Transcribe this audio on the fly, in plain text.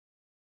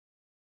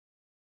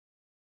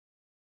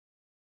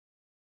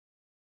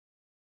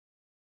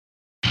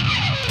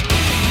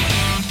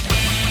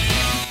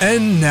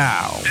And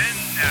now,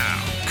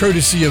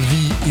 courtesy of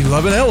the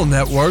 11L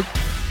Network,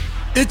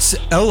 it's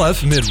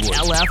LF Midwood.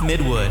 LF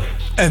Midwood.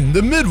 And the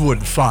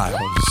Midwood Files.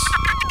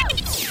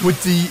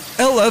 With the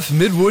LF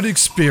Midwood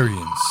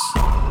Experience.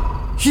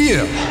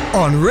 Here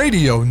on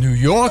Radio New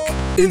York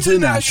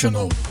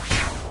International.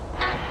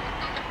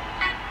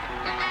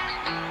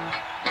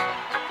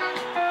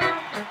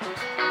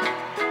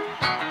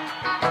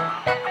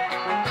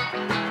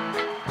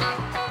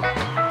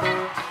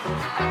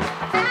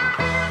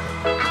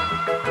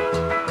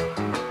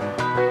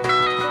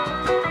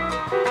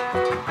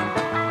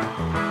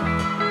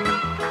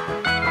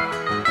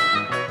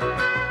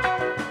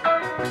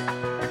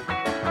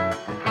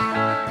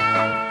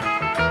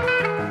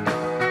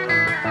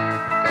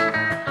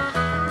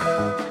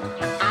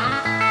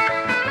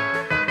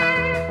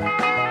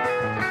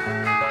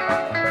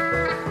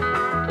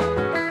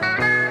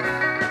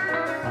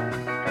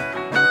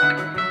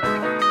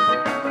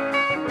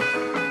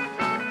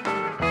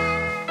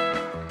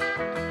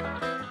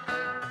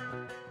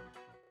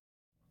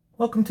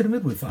 Welcome to the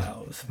Midwood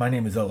Files. My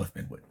name is LF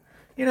Midwood.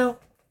 You know,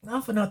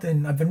 not for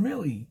nothing, I've been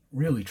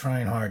really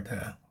trying hard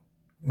to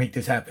make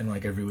this happen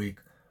like every week.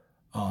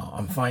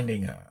 I'm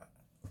finding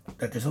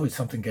that there's always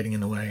something getting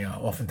in the way.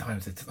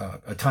 Oftentimes it's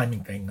a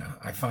timing thing.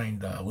 I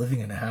find living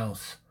in a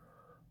house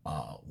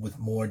with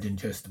more than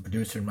just the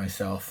producer and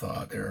myself,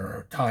 there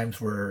are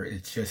times where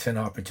it's just an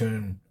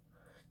opportunity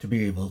to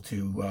be able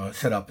to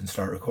set up and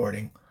start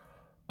recording.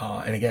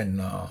 And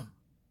again,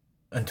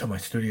 until my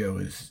studio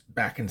is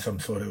back in some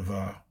sort of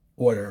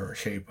order or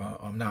shape,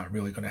 I'm not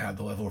really going to have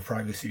the level of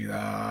privacy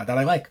that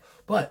I like.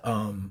 But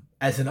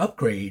as an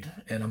upgrade,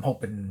 and I'm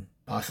hoping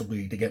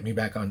possibly to get me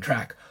back on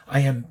track,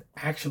 I am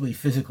actually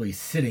physically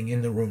sitting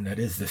in the room that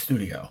is the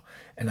studio,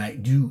 and I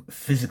do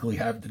physically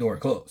have the door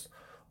closed,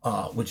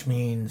 which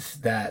means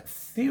that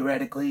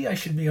theoretically I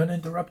should be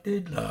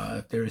uninterrupted.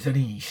 If there's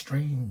any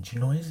strange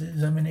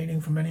noises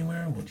emanating from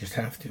anywhere, we'll just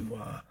have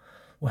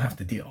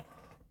to deal.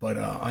 But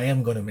I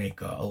am going to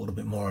make a little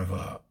bit more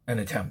of an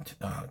attempt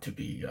to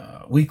be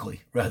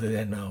weekly rather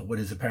than what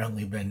has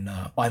apparently been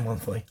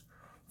bi-monthly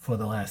for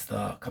the last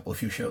couple of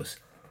few shows.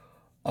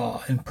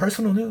 In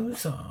personal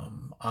news,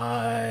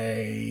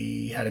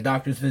 I had a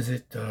doctor's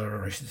visit,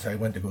 or I should say I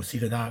went to go see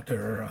the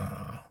doctor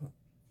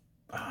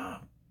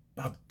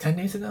about 10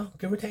 days ago,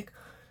 give or take.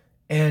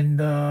 And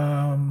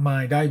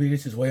my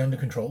diabetes is way under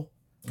control.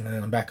 And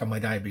I'm back on my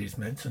diabetes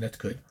meds, so that's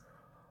good.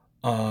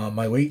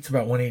 My weight's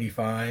about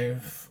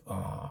 185.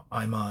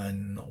 I'm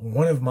on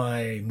one of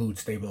my mood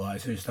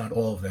stabilizers, not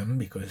all of them,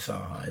 because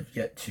I've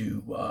yet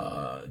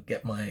to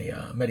get my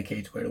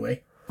Medicaid squared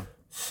away.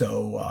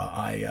 So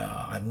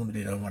I'm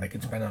limited on what I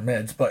can spend on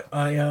meds, but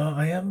I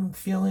am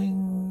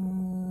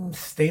feeling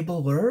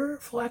stabler,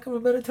 for lack of a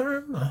better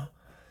term.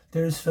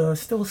 There's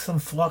still some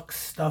flux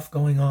stuff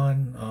going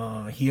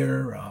on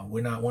here.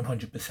 We're not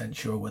 100%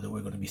 sure whether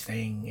we're going to be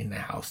staying in the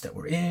house that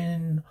we're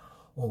in,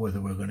 or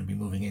whether we're going to be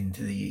moving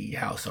into the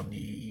house on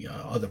the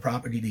other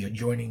property, the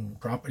adjoining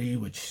property,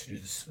 which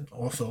is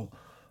also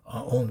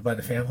owned by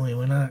the family.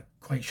 We're not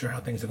quite sure how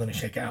things are going to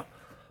shake out,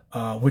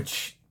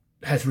 which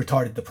has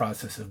retarded the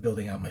process of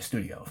building out my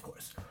studio, of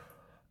course.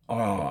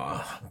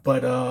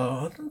 But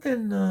other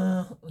than,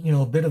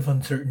 a bit of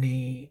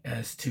uncertainty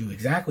as to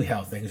exactly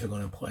how things are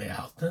going to play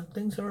out,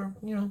 things are,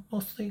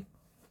 mostly,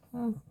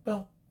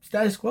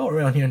 status quo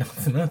around here,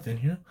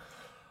 nothing.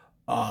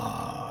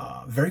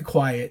 Very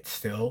quiet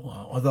still,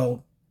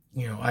 although,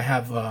 I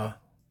have,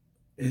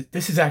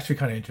 this is actually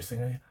kind of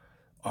interesting.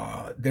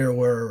 There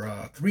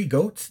were 3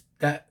 goats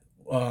that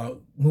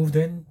moved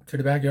in to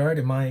the backyard,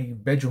 and my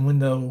bedroom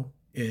window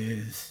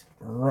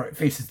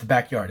faces the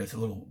backyard. It's a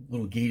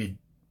little gated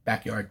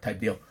backyard type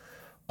deal.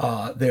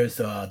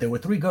 There were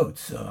 3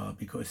 goats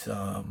because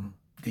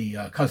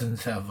the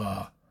cousins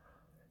have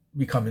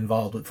become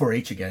involved with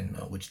 4-H again,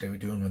 which they were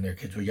doing when their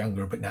kids were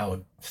younger, but now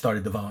have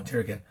started to volunteer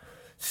again.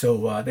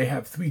 So they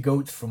have 3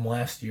 goats from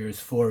last year's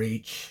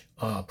 4-H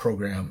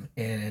program,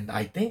 and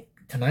I think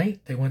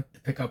tonight they went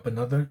to pick up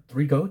another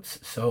 3 goats.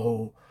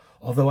 So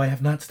although I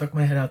have not stuck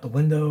my head out the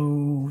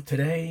window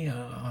today,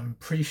 I'm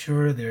pretty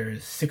sure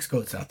there's 6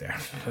 goats out there.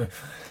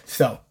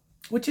 So,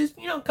 which is,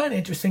 kind of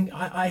interesting.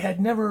 I had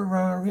never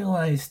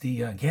realized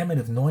the gamut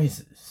of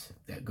noises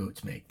that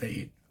goats make.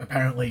 They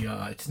apparently,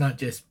 it's not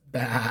just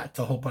bah, it's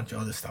a whole bunch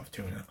of other stuff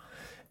too.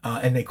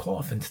 And they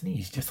cough and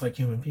sneeze just like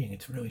human beings.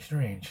 It's really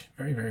strange.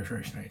 Very, very,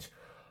 very strange.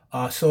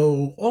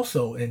 So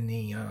also in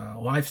the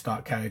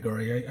livestock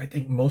category, I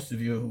think most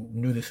of you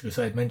knew this because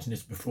I had mentioned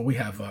this before. We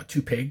have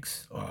 2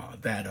 pigs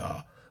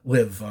that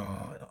live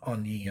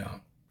on the,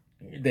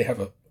 they have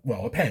a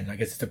pen. I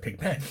guess it's a pig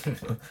pen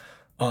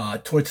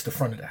towards the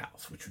front of the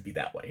house, which would be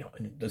that way.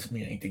 And it doesn't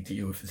mean anything to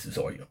you if this is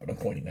audio, but I'm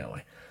pointing that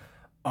way.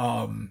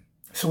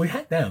 So we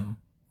had them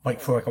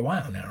for a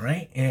while now,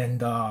 right?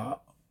 And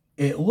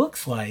it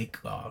looks like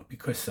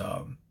because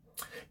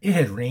it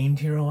had rained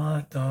here a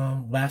lot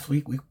last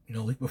week week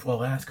before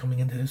last, coming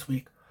into this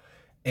week,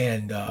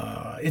 and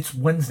it's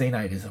Wednesday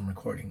night as I'm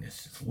recording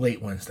this. It's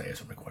late Wednesday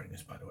as I'm recording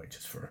this, by the way,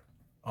 just for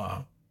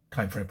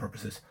time frame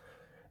purposes.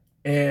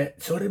 And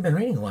so it had been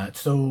raining a lot.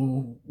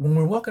 So when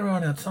we're walking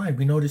around outside,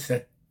 we noticed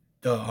that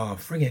the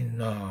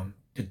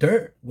the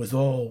dirt was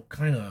all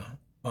kind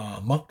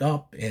of mucked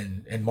up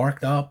and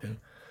marked up, and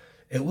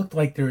it looked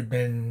like there had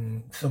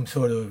been some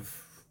sort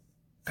of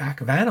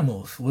pack of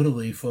animals,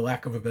 literally, for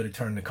lack of a better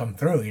term, to come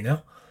through, you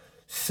know?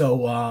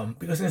 So,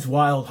 because there's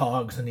wild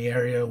hogs in the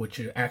area, which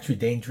are actually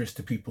dangerous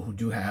to people who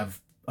do have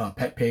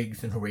pet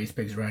pigs and who raise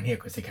pigs around here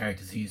because they carry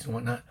disease and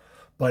whatnot.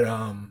 But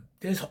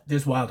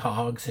there's wild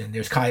hogs and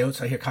there's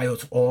coyotes. I hear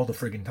coyotes all the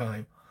friggin'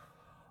 time.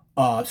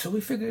 So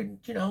we figured,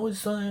 you know, it was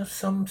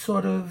some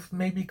sort of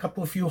maybe a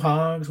couple of few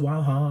hogs,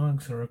 wild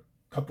hogs, or a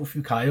couple of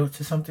few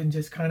coyotes or something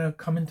just kind of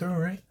coming through,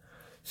 right?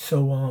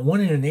 So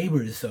one of the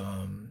neighbors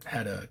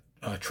had a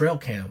trail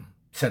cam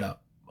set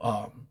up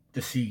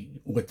to see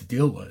what the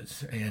deal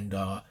was, and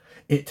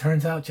it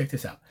turns out, check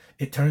this out.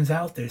 It turns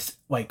out there's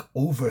like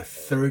over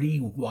 30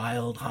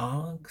 wild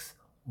hogs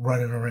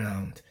running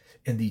around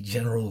in the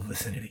general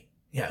vicinity.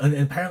 Yeah, and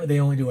apparently they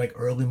only do like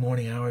early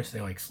morning hours.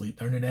 They like sleep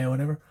during the day or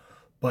whatever.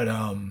 But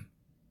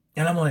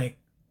and I'm like,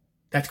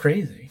 that's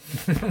crazy.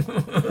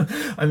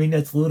 I mean,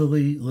 that's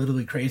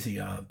literally crazy.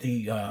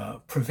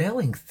 The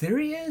prevailing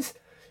theory is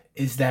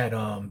that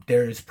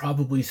there's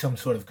probably some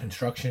sort of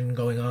construction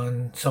going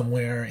on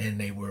somewhere, and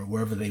they were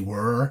wherever they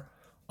were.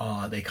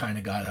 They kind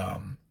of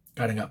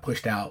got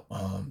pushed out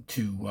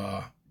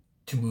to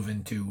move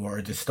into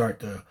or to start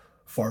to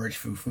forage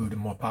for food in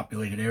more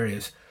populated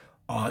areas.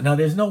 Now,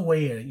 there's no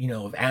way,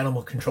 of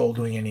animal control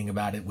doing anything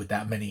about it with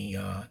that many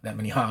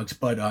hogs.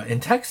 But in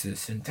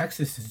Texas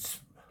it's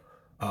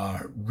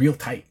real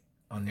tight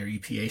on their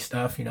EPA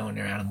stuff, and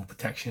their animal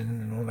protection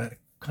and all that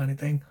kind of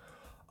thing.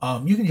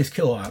 You can just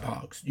kill wild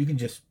hogs. You can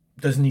just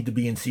doesn't need to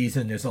be in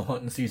season. There's no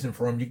hunting season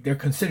for them. They're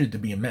considered to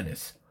be a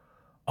menace.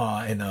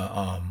 And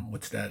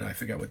what's that? I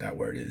forget what that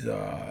word is.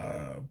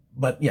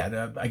 But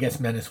yeah, I guess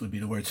menace would be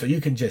the word. So you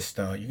can just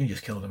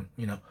kill them.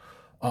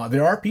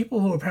 There are people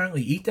who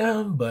apparently eat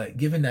them, but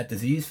given that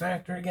disease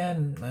factor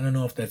again, I don't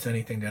know if that's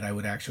anything that I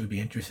would actually be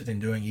interested in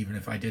doing, even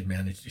if I did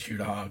manage to shoot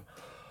a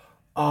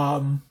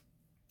hog.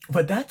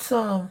 But that's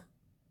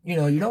you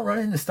don't run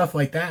into stuff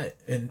like that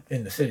in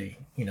the city,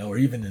 or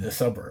even in the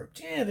suburbs.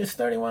 Yeah, there's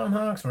 30 wild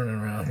hogs running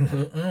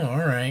around. Oh,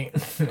 all right.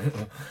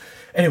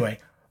 Anyway,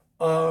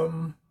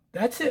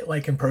 that's it.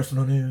 Like in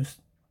personal news,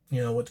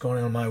 what's going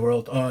on in my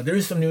world. There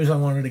is some news I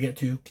wanted to get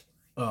to.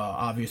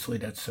 Obviously,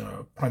 that's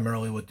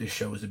primarily what this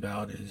show is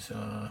about, is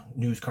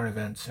news, current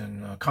events,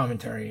 and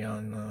commentary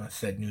on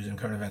said news and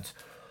current events.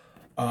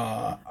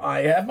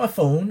 I have my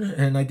phone,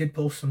 and I did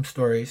post some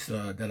stories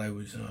that I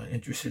was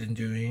interested in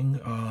doing.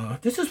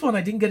 This is one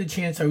I didn't get a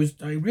chance. I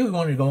really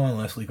wanted to go on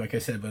last week, like I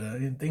said, but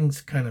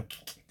things kind of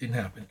didn't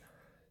happen.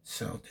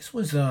 So this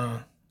was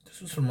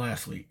from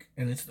last week,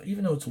 and it's,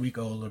 even though it's a week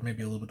old, or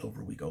maybe a little bit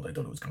over a week old, I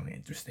thought it was kind of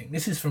interesting.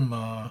 This is from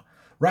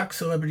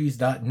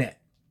rockcelebrities.net.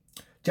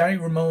 Johnny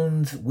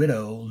Ramone's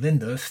widow,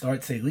 Linda,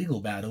 starts a legal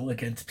battle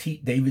against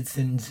Pete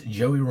Davidson's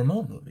Joey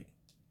Ramone movie.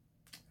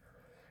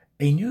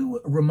 A new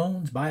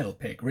Ramones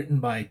biopic written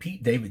by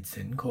Pete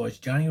Davidson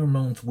caused Johnny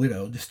Ramone's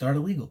widow to start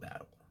a legal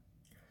battle.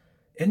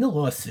 In the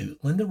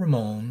lawsuit, Linda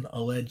Ramone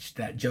alleged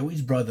that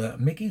Joey's brother,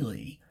 Mickey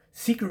Lee,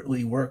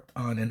 secretly worked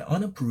on an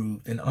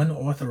unapproved and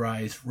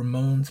unauthorized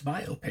Ramones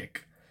biopic,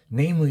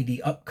 namely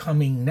the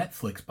upcoming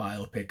Netflix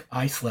biopic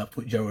I Slept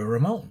with Joey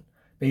Ramone,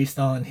 based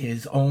on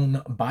his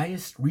own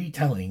biased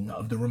retelling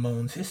of the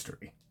Ramones'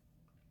 history.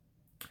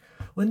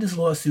 Linda's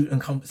lawsuit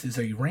encompasses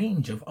a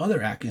range of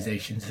other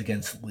accusations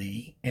against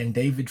Lee and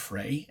David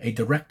Frey, a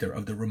director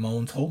of the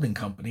Ramones holding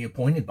company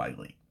appointed by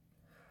Lee.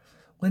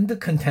 Linda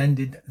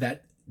contended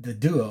that the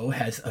duo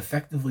has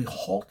effectively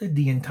halted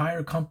the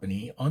entire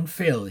company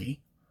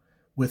unfairly,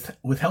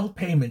 withheld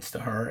payments to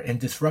her, and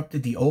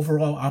disrupted the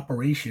overall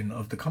operation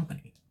of the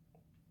company.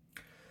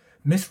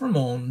 Ms.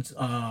 Ramones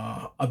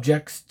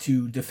objects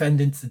to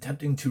defendants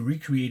attempting to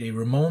recreate a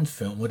Ramones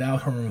film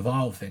without her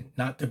involvement,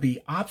 not to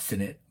be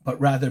obstinate,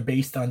 but rather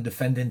based on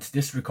defendants'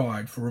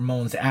 disregard for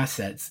Ramones'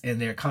 assets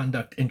and their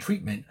conduct and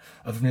treatment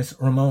of Ms.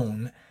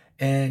 Ramone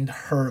and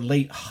her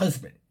late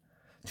husband.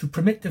 To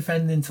permit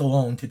defendants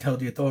alone to tell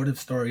the authoritative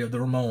story of the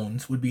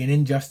Ramones would be an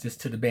injustice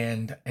to the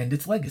band and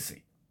its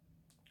legacy.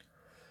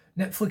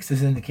 Netflix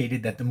has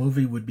indicated that the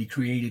movie would be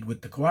created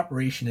with the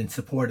cooperation and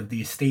support of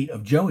the estate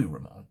of Joey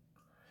Ramone.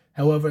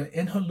 However,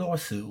 in her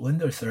lawsuit,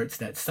 Linda asserts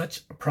that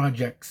such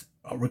projects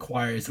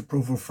requires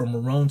approval from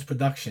Ramones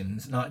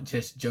Productions, not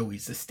just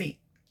Joey's estate.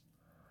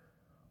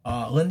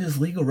 Linda's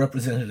legal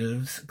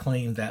representatives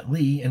claim that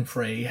Lee and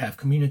Frey have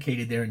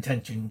communicated their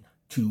intention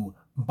to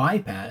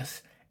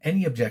bypass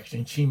any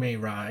objection she may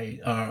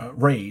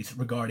raise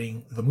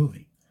regarding the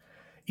movie,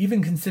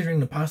 even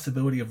considering the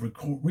possibility of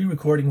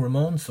re-recording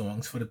Ramones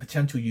songs for the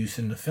potential use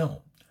in the film.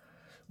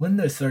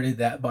 Linda asserted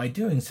that by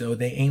doing so,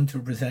 they aim to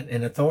present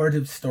an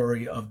authoritative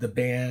story of the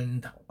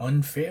band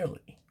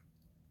unfairly.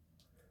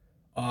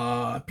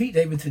 Pete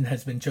Davidson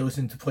has been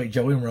chosen to play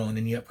Joey Ramone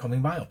in the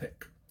upcoming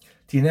biopic.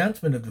 The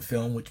announcement of the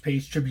film, which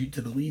pays tribute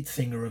to the lead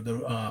singer of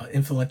the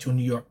influential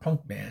New York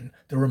punk band,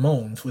 the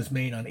Ramones, was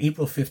made on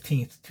April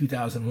 15th,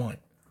 2001.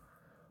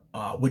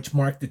 which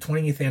marked the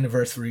 20th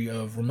anniversary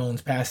of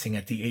Ramon's passing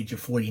at the age of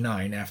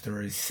 49 after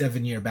a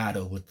 7-year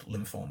battle with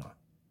lymphoma.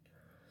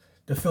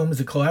 The film is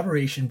a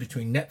collaboration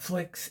between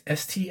Netflix,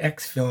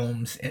 STX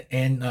Films,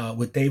 and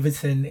with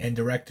Davidson and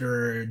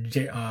director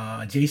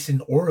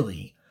Jason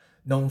Orley,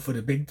 known for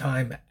the Big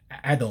Time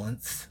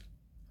Adolescents,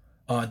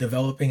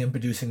 developing and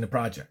producing the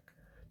project.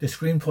 The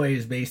screenplay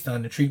is based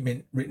on the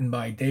treatment written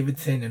by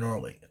Davidson and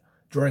Orley,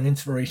 drawing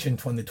inspiration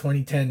from the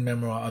 2010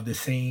 memoir of the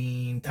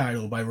same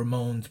title by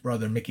Ramon's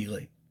brother Mickey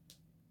Lee.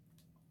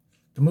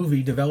 The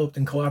movie, developed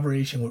in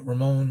collaboration with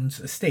Ramon's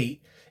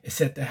estate, is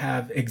set to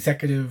have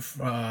executive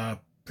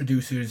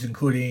producers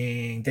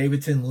including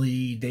Davidson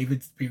Lee,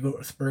 David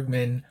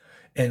Spurgman,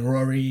 and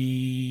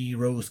Rory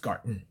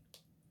Rosegarten.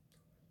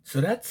 So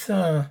that's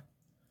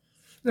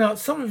now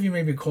some of you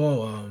may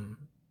recall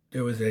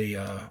there was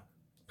a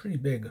pretty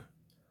big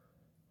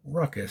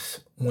ruckus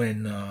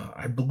when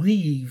I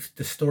believe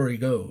the story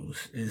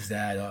goes is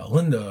that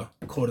Linda,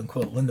 quote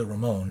unquote Linda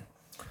Ramon,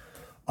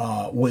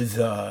 was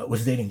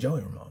dating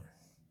Joey Ramone,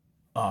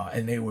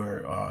 and they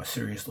were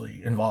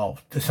seriously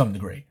involved to some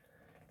degree.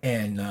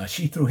 And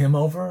she threw him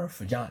over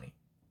for Johnny.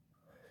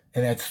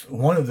 And that's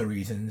one of the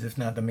reasons, if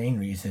not the main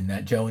reason,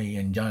 that Joey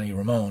and Johnny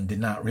Ramone did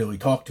not really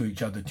talk to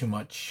each other too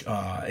much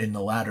in the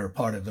latter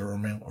part of the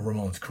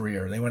Ramones'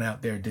 career. They went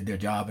out there, did their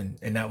job,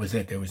 and that was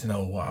it. There was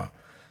no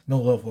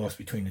love lost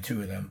between the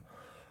two of them.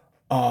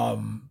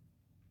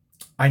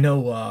 I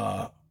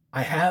know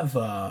I have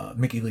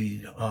Mickey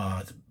Lee's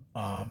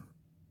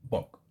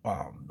book,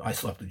 I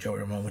Slept with Joey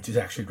Ramone, which is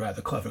actually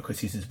rather clever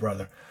because he's his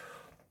brother.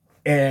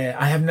 And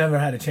I have never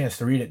had a chance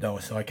to read it though,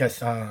 so I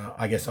guess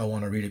I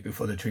want to read it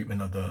before the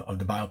treatment of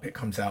the biopic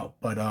comes out.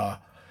 But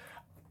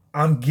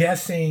I'm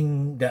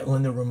guessing that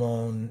Linda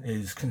Ramone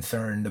is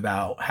concerned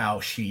about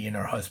how she and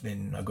her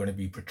husband are going to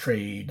be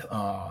portrayed,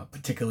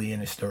 particularly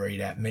in a story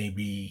that may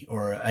be,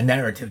 or a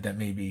narrative that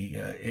may be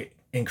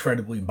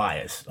incredibly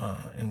biased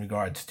in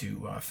regards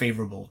to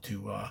favorable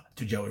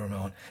to Joey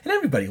Ramone. And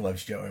everybody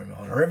loves Joey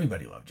Ramone, or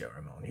everybody loved Joey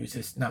Ramone. He was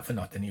just, not for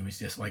nothing, he was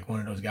just like one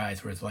of those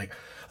guys where it's like,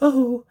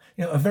 oh,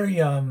 you know, a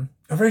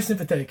very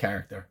sympathetic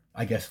character,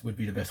 I guess would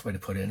be the best way to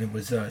put it. And it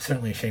was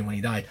certainly a shame when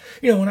he died.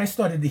 You know, when I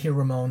started to hear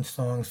Ramones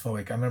songs for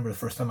like, I remember the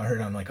first time I heard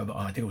it on like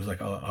I think it was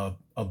like a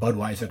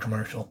Budweiser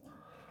commercial.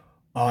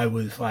 I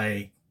was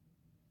like,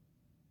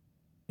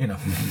 you know,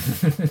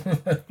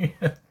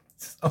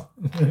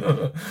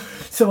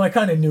 so I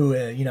kind of knew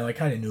it, you know, I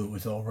kind of knew it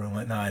was over and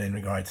whatnot in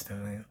regards to, you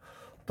know.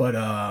 But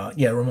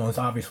yeah, Ramones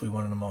obviously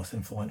one of the most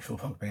influential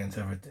punk bands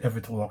ever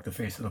to walk the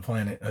face of the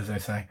planet, as I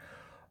say.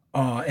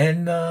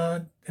 And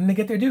they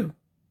get their due.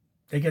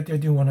 They get their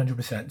due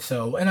 100%.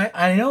 So, and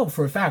I know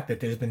for a fact that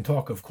there's been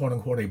talk of quote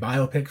unquote a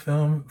biopic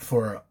film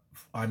for,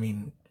 I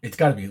mean, it's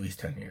got to be at least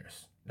 10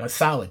 years. A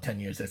solid 10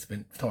 years that's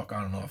been talk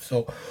on and off.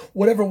 So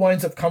whatever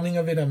winds up coming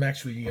of it, I'm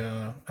actually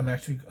kind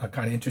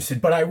of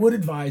interested. But I would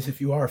advise,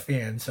 if you are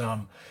fans,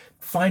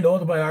 find all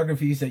the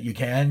biographies that you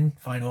can,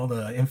 find all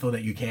the info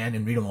that you can,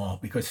 and read them all,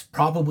 because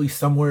probably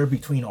somewhere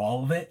between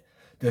all of it,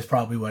 there's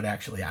probably what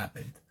actually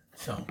happened.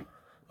 So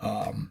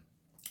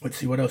let's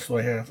see, what else do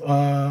I have?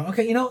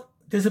 Okay, you know,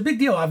 there's a big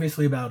deal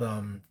obviously about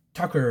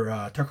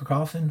Tucker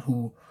Carlson,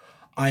 who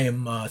I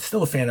am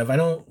still a fan of. I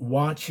don't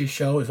watch his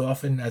show as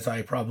often as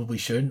I probably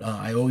should.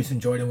 I always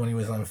enjoyed him when he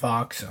was on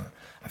Fox.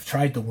 I've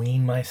tried to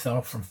wean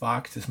myself from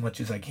Fox as much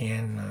as I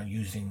can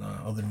using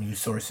other news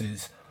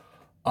sources.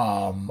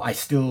 I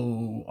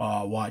still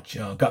watch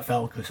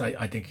Gutfeld because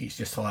I think he's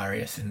just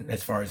hilarious. And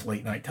as far as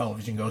late night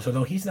television goes,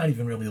 although he's not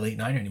even really late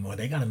night anymore,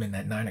 they got him in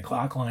that 9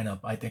 o'clock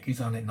lineup. I think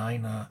he's on at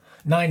 9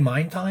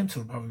 my time,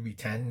 so it'll probably be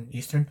 10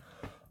 Eastern.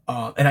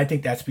 And I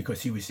think that's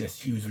because he was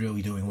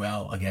really doing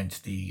well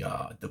against the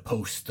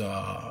post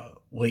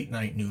late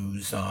night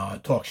news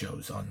talk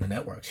shows on the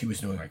networks. He was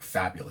doing like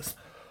fabulous.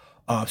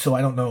 So I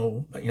don't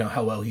know, you know,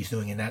 how well he's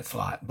doing in that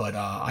slot, but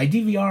I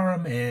DVR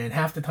him, and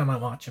half the time I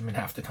watch him, and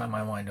half the time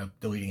I wind up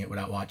deleting it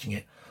without watching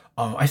it.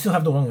 I still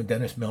have the one with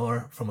Dennis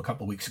Miller from a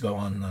couple weeks ago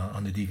on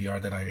the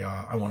DVR that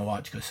I want to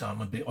watch, because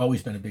I'm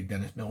always been a big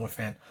Dennis Miller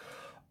fan.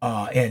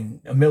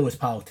 And Miller's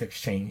politics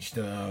changed,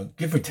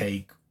 give or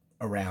take,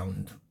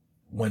 around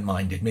when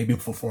mine did, maybe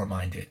before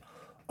mine did.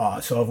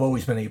 So I've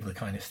always been able to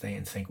kind of stay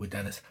in sync with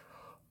Dennis.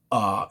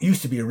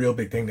 Used to be a real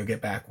big thing to get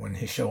back when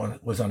his show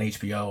was on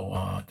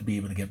HBO, to be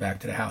able to get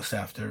back to the house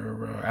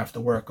after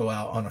work, go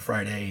out on a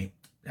Friday,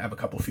 have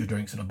a few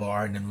drinks in a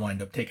bar, and then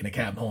wind up taking a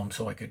cab home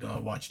so I could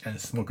watch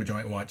Dennis, smoke a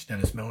joint and watch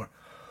Dennis Miller.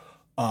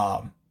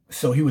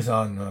 So he was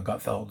on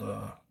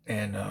Gutfeld,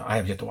 and I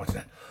have yet to watch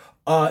that.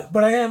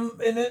 But I am,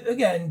 and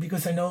again,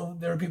 because I know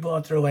there are people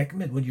out there like,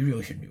 Midwood, you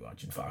really shouldn't be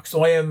watching Fox.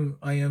 So I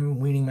am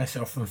weaning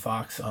myself from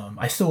Fox.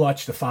 I still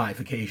watch The Five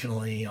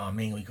occasionally,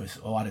 mainly because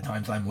a lot of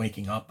times I'm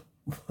waking up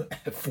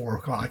at 4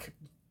 o'clock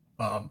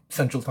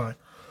Central Time.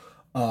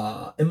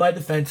 In my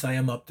defense, I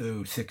am up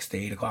to 6 to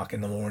 8 o'clock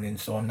in the morning,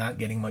 so I'm not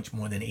getting much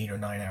more than 8 or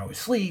 9 hours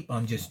sleep.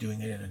 I'm just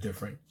doing it in a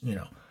different,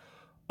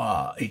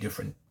 a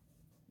different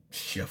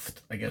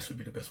shift, I guess would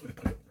be the best way to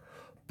put it.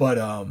 But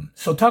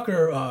so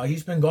Tucker,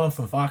 he's been gone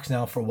from Fox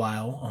now for a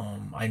while.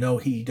 I know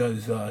he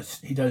does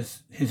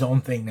his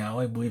own thing now.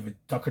 I believe it's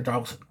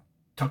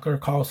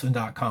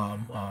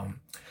TuckerCarlson.com.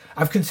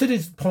 I've considered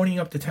ponying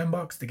up to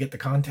 $10 to get the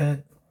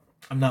content.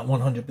 I'm not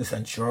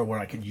 100% sure where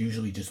I could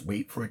usually just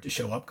wait for it to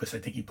show up, because I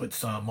think he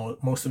puts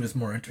most of his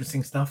more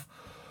interesting stuff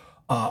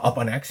up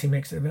on X. He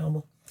makes it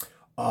available.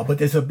 But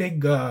there's a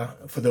big,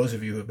 for those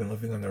of you who have been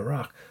living under a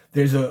rock,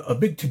 there's a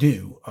big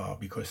to-do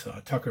because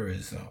Tucker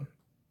is,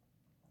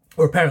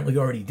 or apparently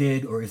already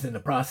did, or is in the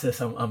process.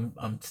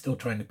 I'm still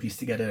trying to piece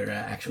together an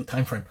actual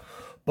time frame.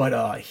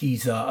 But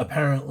he's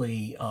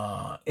apparently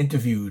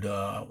interviewed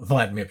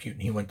Vladimir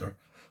Putin. He went to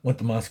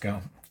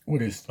Moscow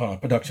with his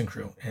production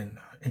crew and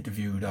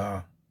interviewed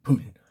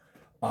Putin,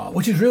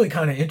 which is really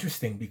kind of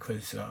interesting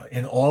because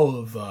in all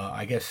of,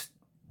 I guess,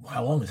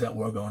 how long is that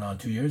war going on?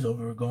 2 years?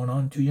 Going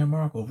on 2 year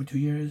mark? Over 2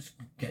 years?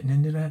 Getting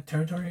into that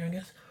territory, I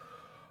guess.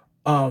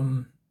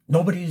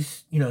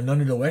 Nobody's,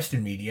 none of the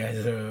Western media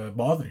has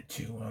bothered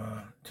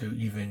to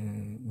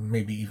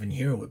maybe even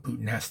hear what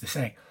Putin has to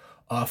say.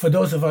 For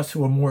those of us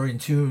who are more in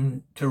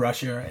tune to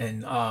Russia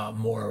and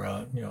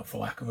more, for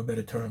lack of a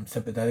better term,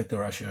 sympathetic to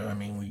Russia, I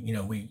mean,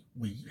 we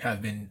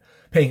have been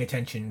paying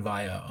attention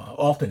via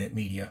alternate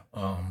media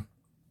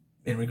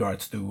in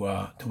regards to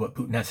what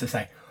Putin has to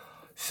say.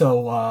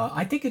 So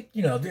I think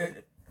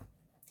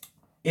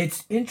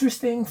it's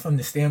interesting from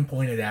the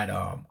standpoint of that.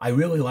 I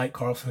really like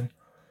Carlson.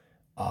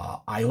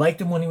 I liked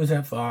him when he was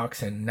at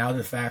Fox, and now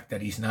the fact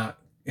that he's not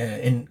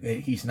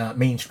he's not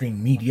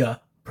mainstream media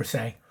per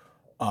se.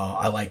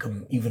 I like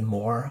him even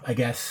more, I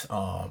guess.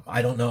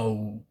 I don't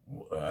know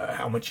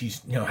how much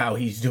how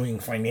he's doing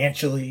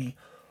financially.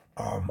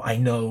 I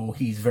know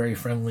he's very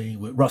friendly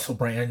with Russell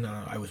Brand.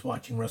 I was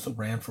watching Russell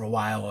Brand for a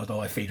while, although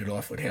I faded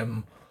off with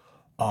him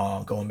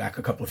going back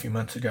a few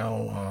months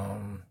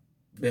ago.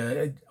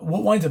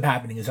 What winds up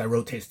happening is I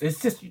rotate. There's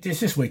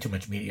just way too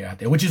much media out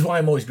there, which is why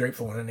I'm always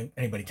grateful when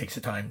anybody takes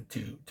the time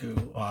to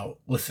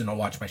listen or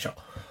watch my show.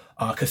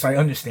 Because I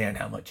understand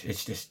how much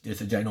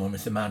there's a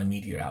ginormous amount of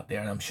media out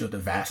there, and I'm sure the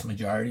vast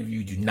majority of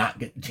you do not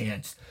get the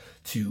chance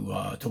to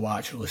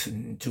watch or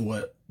listen to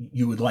what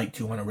you would like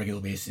to on a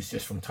regular basis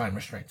just from time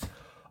restraints.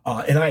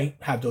 And I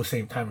have those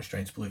same time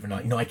restraints, believe it or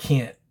not. I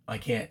can't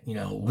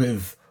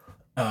live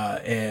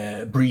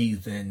and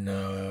breathe and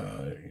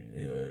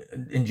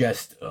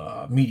ingest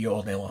media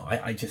all day long.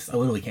 I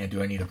literally can't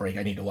do it. I need a break.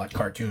 I need to watch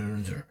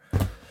cartoons or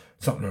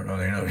something or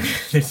another.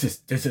 There's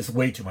just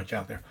way too much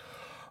out there.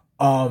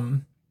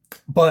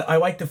 But I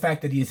like the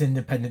fact that he is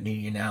independent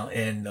media now,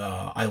 and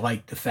I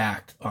like the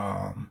fact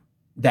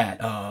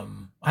that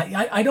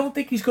I don't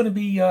think he's going to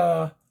be.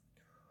 I'm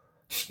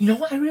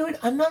not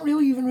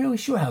really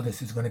sure how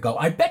this is going to go.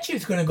 I bet you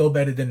it's going to go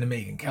better than the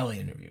Megyn Kelly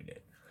interview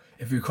did.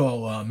 If you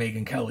recall,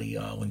 Megyn Kelly,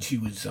 when she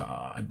was,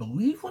 I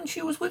believe, when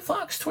she was with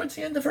Fox, towards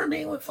the end of her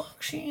being with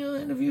Fox, she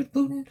interviewed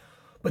Putin.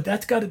 But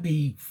that's got to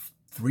be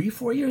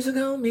 3-4 years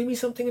ago, maybe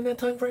something in that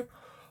time frame.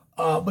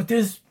 But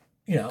there's.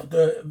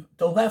 The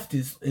left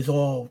is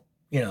all,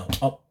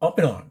 up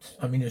in arms.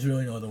 I mean, there's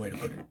really no other way to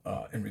put it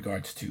in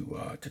regards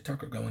to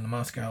Tucker going to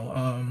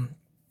Moscow.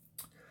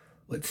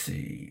 Let's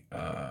see.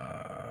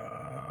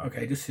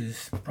 Okay, this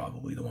is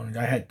probably the one.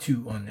 I had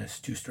two on this,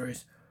 two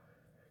stories.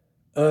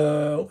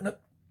 Open up.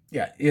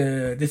 Yeah,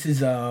 this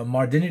is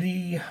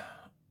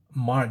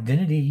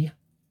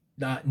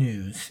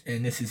Mardinity.news,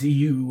 and this is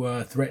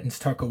EU threatens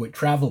Tucker with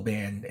travel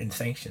ban and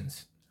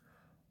sanctions.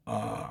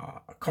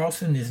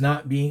 Carlson is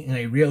not being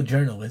a real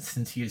journalist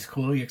since he has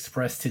clearly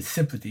expressed his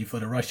sympathy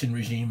for the Russian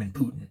regime and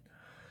Putin.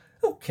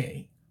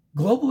 Okay.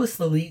 Globalist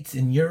elites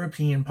in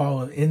European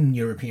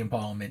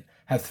Parliament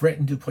have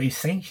threatened to place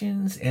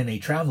sanctions and a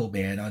travel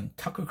ban on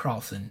Tucker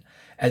Carlson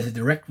as a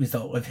direct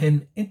result of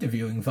him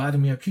interviewing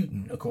Vladimir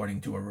Putin,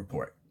 according to a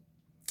report.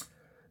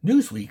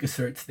 Newsweek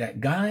asserts that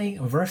Guy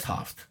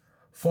Verhofstadt,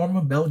 former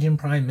Belgian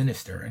Prime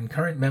Minister and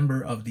current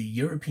member of the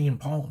European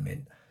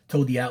Parliament,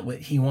 told the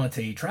outlet he wants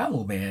a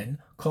travel ban,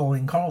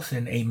 calling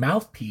Carlson a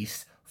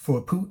mouthpiece for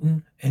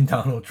Putin and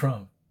Donald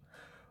Trump.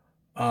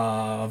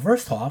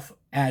 Verhofstadt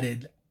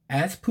added,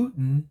 as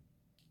Putin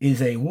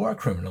is a war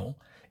criminal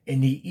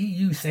and the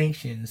EU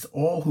sanctions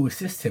all who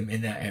assist him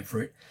in that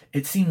effort,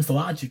 it seems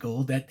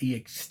logical that the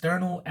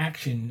External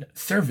Action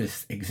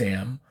Service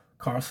examine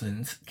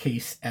Carlson's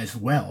case as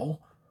well.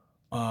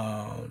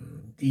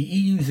 The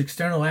EU's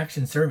External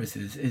Action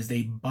Services is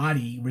the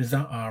body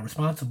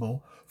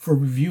responsible for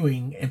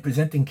reviewing and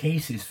presenting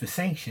cases for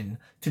sanction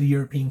to the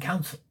European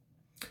Council,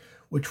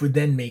 which would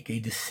then make a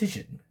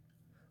decision.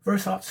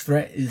 Verhofstadt's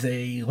threat is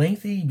a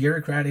lengthy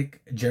bureaucratic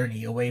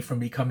journey away from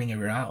becoming a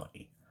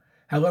reality.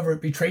 However,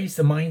 it betrays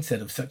the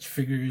mindset of such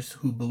figures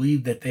who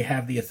believe that they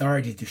have the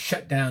authority to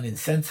shut down and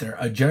censor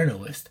a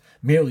journalist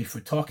merely for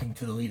talking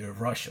to the leader of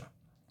Russia.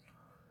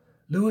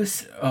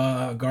 Louis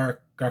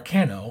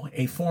Garcano,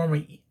 a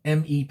former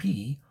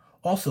MEP,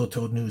 also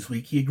told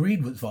Newsweek he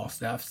agreed with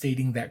Verhofstadt,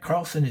 stating that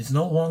Carlson is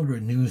no longer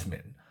a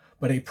newsman,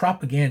 but a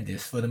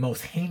propagandist for the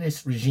most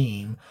heinous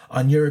regime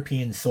on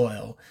European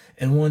soil,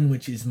 and one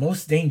which is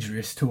most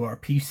dangerous to our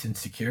peace and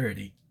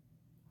security.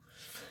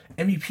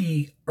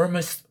 MEP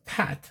Ernest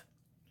Pat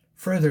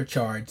further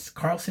charged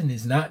Carlson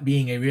is not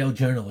being a real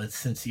journalist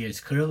since he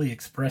has clearly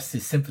expressed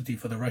his sympathy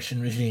for the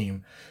Russian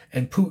regime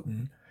and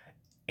Putin,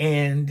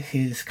 and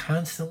has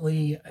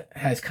constantly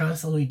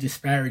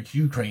disparaged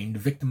Ukraine, the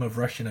victim of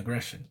Russian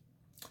aggression.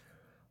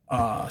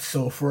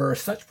 So for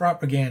such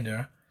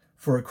propaganda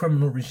for a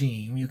criminal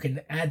regime, you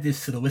can add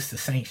this to the list of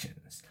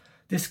sanctions.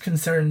 This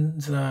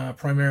concerns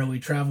primarily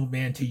travel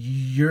ban to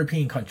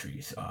European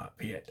countries,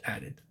 Piet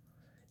added.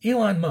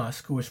 Elon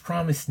Musk, who has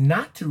promised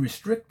not to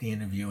restrict the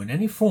interview in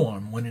any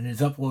form when it is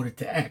uploaded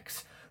to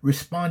X,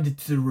 responded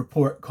to the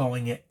report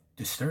calling it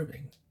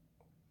disturbing.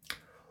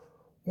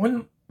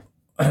 One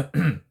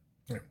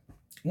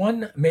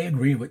may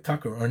agree with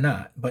Tucker or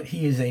not, but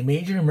he is a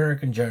major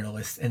American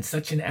journalist, and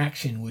such an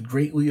action would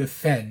greatly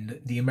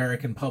offend the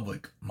American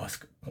public,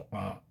 Musk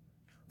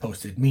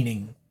posted,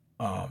 meaning,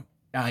 I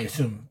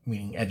assume,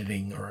 meaning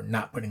editing or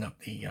not putting up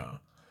the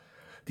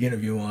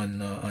interview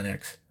on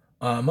X.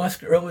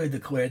 Musk earlier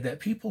declared that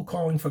people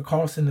calling for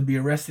Carlson to be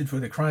arrested for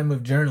the crime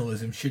of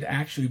journalism should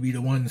actually be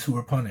the ones who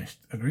were punished.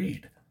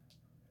 Agreed.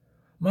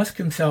 Musk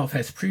himself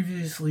has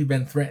previously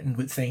been threatened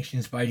with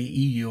sanctions by the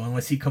EU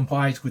unless he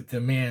complies with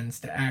demands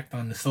to act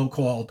on the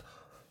so-called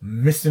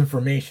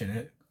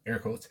misinformation, air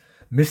quotes,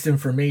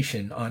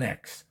 misinformation on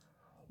X.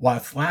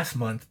 Whilst last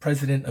month,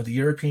 President of the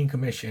European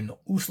Commission,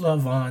 Ursula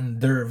von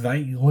der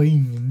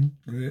Leyen,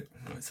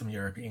 some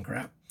European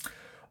crap,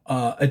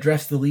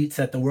 addressed elites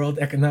at the World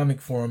Economic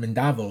Forum in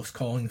Davos,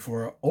 calling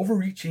for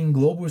overreaching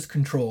globalist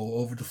control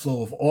over the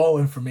flow of all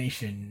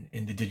information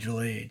in the digital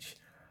age.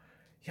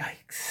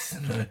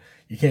 Yikes!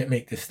 You can't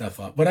make this stuff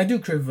up. But I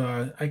do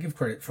I give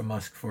credit for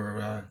Musk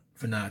for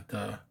not,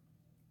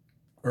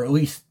 or at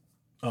least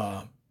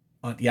at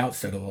the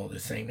outset of all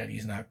this, saying that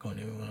he's not going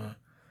to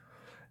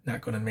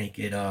make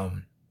it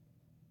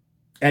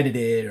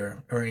edited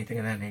or anything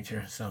of that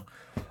nature. So,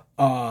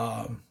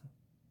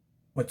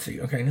 let's see.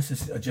 Okay, this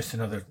is just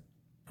another.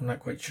 I'm not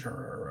quite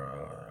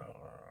sure.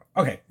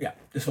 Okay, yeah.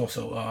 This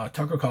also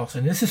Tucker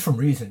Carlson. This is from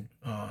Reason,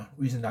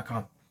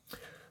 Reason.com.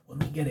 Let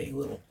me get a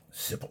little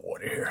sip of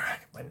water here.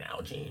 My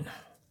Nalgene.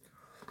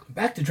 I'm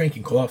back to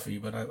drinking coffee,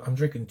 but I'm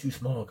drinking 2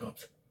 small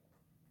cups.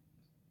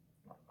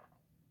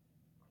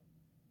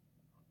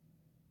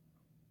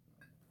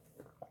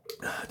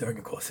 During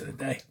the course of the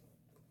day,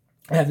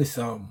 I had this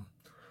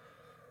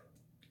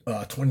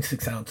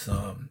 26-ounce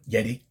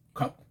Yeti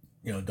cup,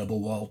 double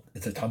walled.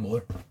 It's a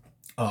tumbler,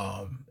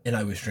 and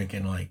I was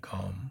drinking like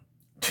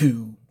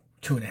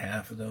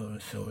 2.5 of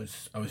those. So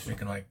I was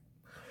drinking like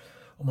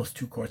almost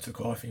 2 quarts of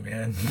coffee,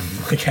 man.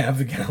 Like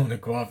half a gallon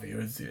of coffee. It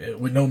was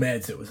with no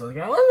meds. It was like,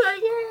 oh my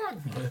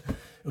god,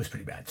 it was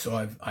pretty bad.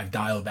 So I've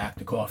dialed back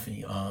the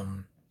coffee.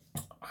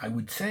 I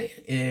would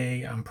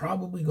say I'm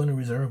probably going to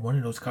reserve one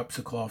of those cups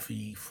of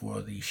coffee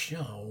for the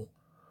show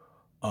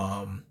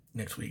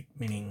next week,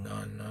 meaning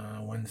on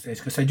Wednesdays,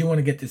 because I do want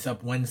to get this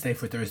up Wednesday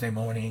for Thursday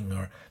morning,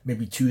 or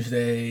maybe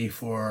Tuesday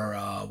for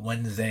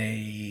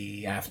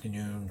Wednesday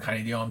afternoon kind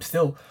of deal. I'm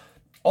still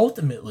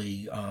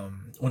ultimately,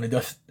 when the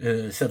dust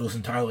settles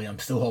entirely, I'm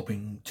still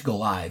hoping to go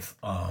live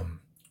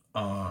on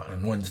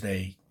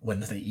Wednesday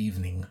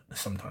evening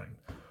sometime.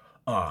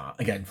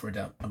 Again, for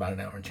about an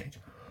hour and change.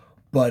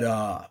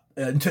 But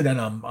until then,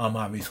 I'm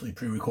obviously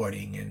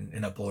pre-recording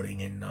and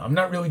uploading, and I'm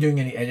not really doing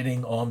any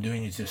editing. All I'm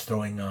doing is just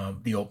throwing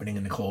the opening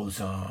and the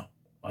close on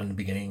the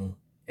beginning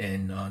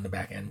and on the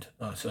back end.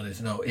 So there's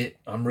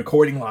I'm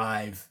recording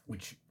live,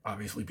 which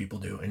obviously people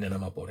do, and then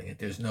I'm uploading it.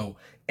 There's no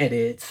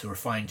edits or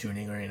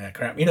fine-tuning or any of that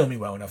crap. You know me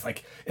well enough.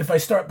 Like, if I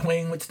start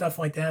playing with stuff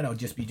like that, I'll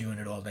just be doing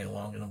it all day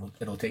long, and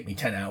it'll take me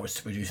 10 hours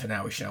to produce an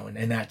hour show,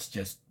 and that's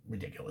just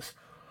ridiculous.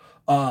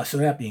 So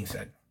that being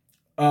said,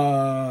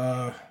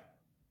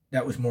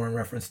 that was more in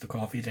reference to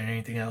coffee than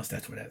anything else.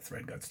 That's where that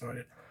thread got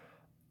started.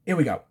 Here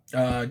we go.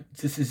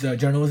 This is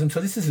journalism. So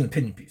this is an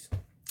opinion piece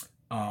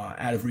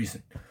out of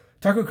Reason.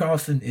 Tucker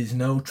Carlson is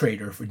no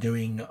traitor for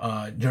doing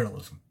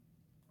journalism.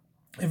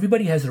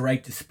 Everybody has a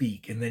right to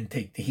speak and then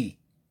take the heat.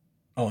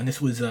 Oh, and this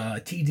was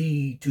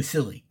TD Too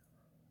Silly.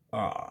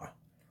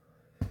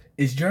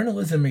 Is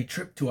journalism a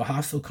trip to a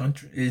hostile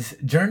country? Is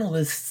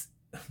journalists...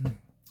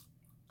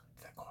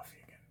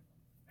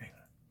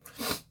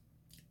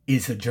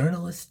 Is a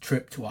journalist's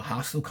trip to a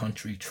hostile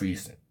country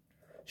treason?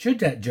 Should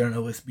that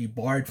journalist be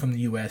barred from the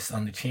U.S.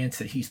 on the chance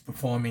that he's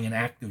performing an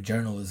act of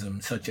journalism,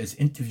 such as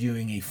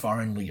interviewing a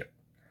foreign leader?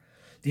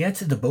 The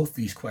answer to both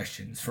these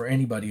questions, for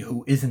anybody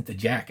who isn't a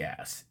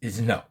jackass, is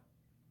no.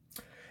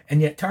 And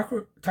yet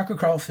Tucker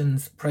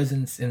Carlson's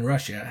presence in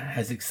Russia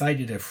has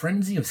excited a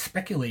frenzy of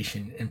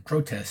speculation and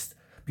protest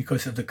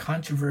because of the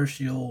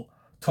controversial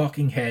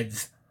talking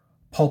heads'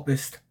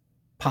 pulpist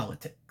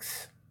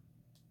politics.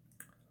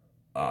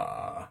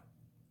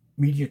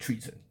 Media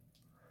treason.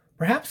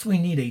 Perhaps we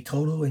need a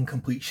total and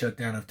complete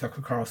shutdown of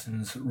Tucker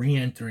Carlson's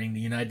re-entering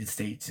the United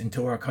States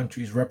until our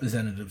country's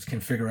representatives can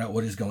figure out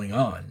what is going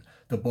on,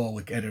 the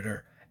Bolwick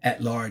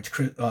editor-at-large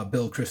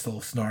Bill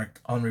Kristol snarked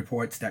on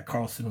reports that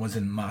Carlson was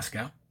in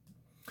Moscow.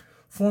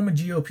 Former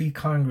GOP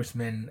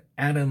Congressman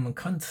Adam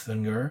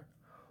Kunzinger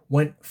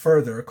went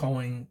further,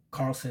 calling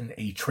Carlson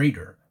a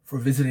traitor for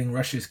visiting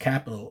Russia's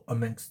capital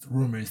amidst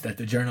rumors that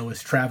the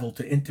journalist traveled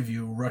to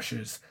interview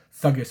Russia's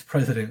thuggish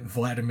president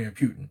Vladimir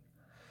Putin.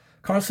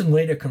 Carlson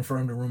later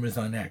confirmed the rumors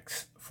on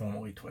X,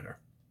 formerly Twitter.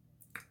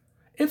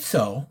 If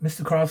so,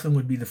 Mr. Carlson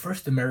would be the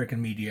first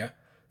American media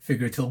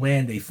figure to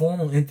land a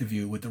formal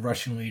interview with the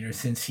Russian leader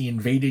since he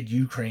invaded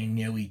Ukraine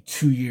nearly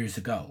 2 years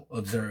ago,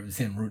 observed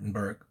Zim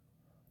Rutenberg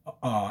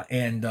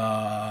and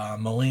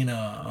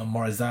Milena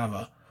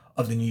Marzava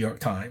of the New York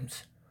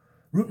Times.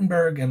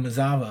 Rutenberg and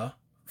Marzava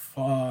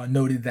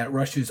noted that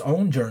Russia's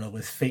own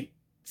journalists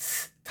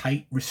face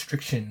tight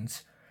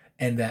restrictions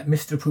and that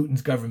Mr.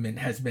 Putin's government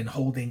has been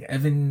holding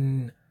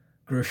Evan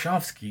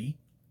Gershovsky,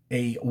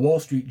 a Wall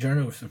Street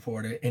journalist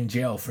reporter, in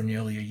jail for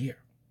nearly a year.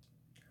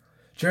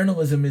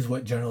 Journalism is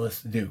what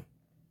journalists do.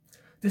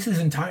 This is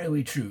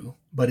entirely true,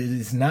 but it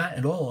is not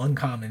at all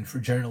uncommon for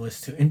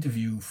journalists to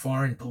interview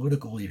foreign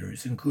political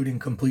leaders, including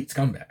complete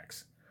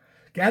scumbags.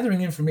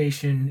 Gathering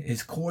information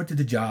is core to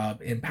the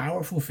job, and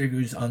powerful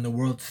figures on the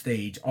world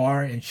stage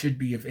are and should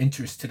be of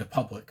interest to the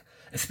public,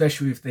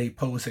 especially if they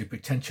pose a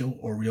potential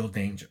or real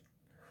danger.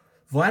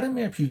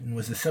 Vladimir Putin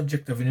was the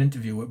subject of an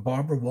interview with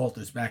Barbara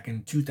Walters back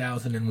in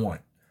 2001.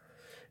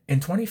 In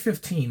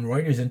 2015,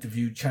 Reuters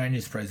interviewed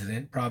China's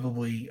president,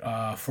 probably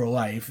for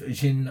life,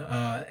 Xi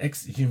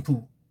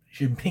Jinping,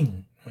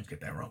 I might get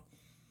that wrong,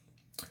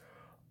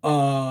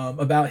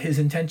 about his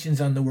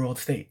intentions on the world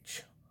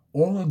stage.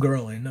 Orla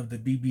Gerlin of the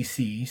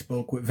BBC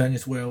spoke with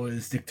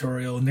Venezuela's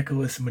dictatorial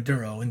Nicolas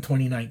Maduro in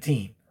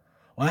 2019.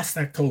 Last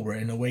October,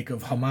 in the wake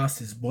of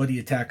Hamas's bloody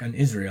attack on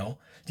Israel,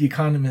 the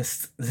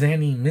economist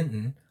Zani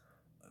Minton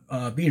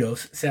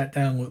Bidos sat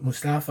down with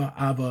Mustafa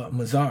Abba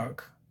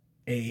Mazark,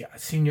 a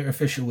senior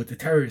official with the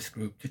terrorist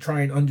group, to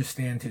try and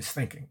understand his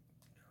thinking.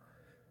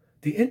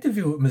 The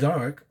interview with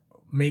Mazark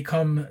may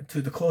come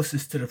to the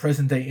closest to the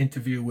present-day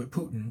interview with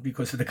Putin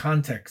because of the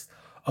context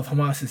of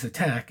Hamas's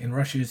attack and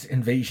Russia's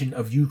invasion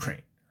of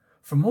Ukraine.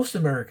 For most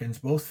Americans,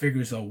 both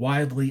figures are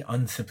wildly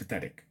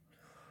unsympathetic.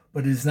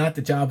 But it is not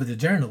the job of the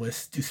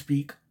journalist to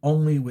speak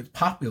only with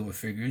popular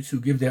figures who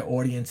give their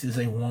audiences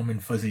a warm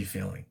and fuzzy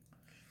feeling.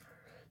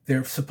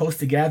 They're supposed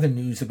to gather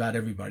news about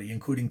everybody,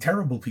 including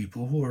terrible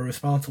people who are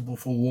responsible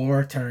for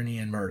war, tyranny,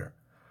 and murder.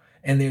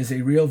 And there's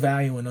a real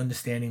value in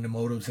understanding the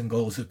motives and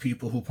goals of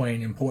people who play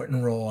an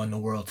important role on the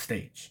world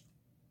stage.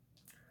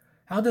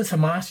 How does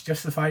Hamas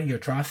justify the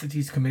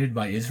atrocities committed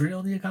by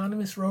Israel, The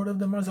Economist wrote of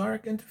the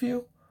Mazark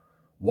interview?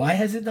 Why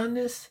has it done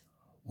this?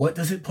 What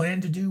does it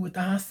plan to do with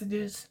the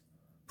hostages?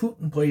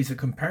 Putin plays a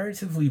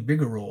comparatively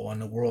bigger role on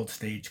the world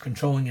stage,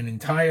 controlling an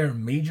entire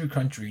major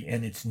country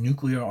and its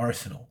nuclear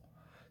arsenal.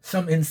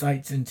 Some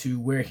insights into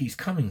where he's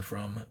coming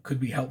from could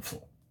be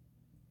helpful.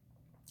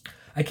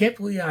 I can't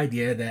believe the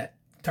idea that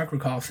Tucker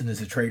Carlson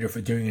is a traitor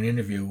for doing an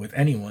interview with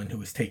anyone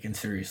who is taken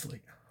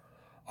seriously.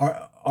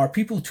 Are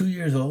people 2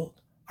 years old?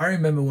 I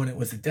remember when it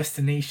was a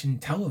destination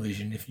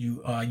television if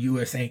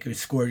U.S. anchors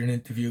scored an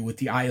interview with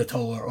the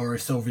Ayatollah or a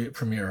Soviet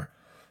premier.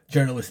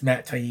 Journalist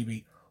Matt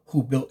Taibbi,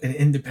 who built an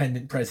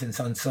independent presence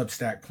on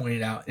Substack,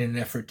 pointed out in an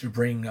effort to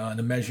bring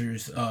the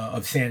measures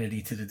of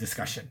sanity to the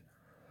discussion.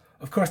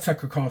 Of course,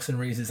 Tucker Carlson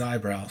raises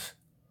eyebrows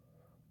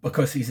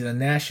because he's a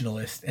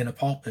nationalist and a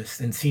populist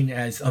and seen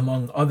as,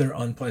 among other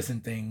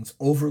unpleasant things,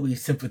 overly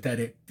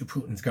sympathetic to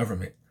Putin's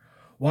government.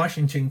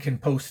 Washington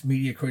Post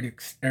media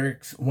critic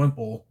Eric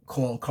Wemple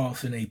called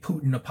Carlson a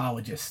Putin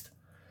apologist,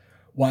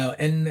 while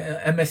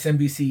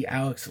MSNBC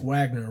Alex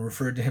Wagner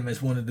referred to him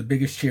as one of the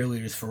biggest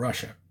cheerleaders for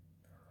Russia.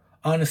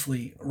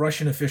 Honestly,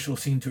 Russian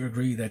officials seem to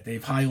agree that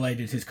they've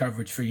highlighted his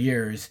coverage for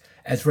years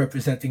as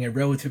representing a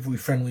relatively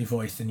friendly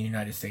voice in the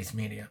United States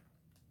media.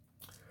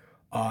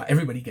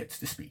 Everybody gets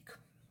to speak.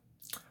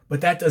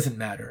 But that doesn't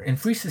matter. In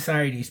free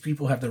societies,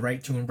 people have the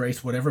right to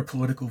embrace whatever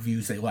political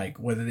views they like,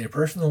 whether their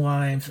personal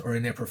lives or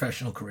in their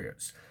professional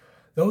careers.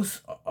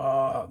 Those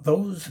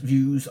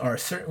views are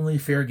certainly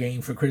fair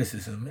game for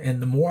criticism,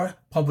 and the more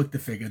public the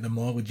figure, the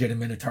more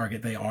legitimate a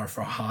target they are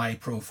for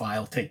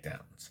high-profile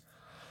takedowns.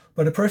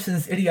 But a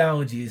person's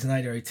ideology is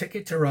neither a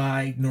ticket to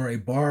ride nor a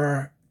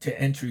bar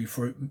to entry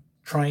for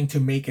trying to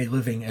make a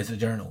living as a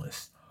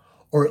journalist.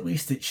 Or at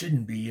least it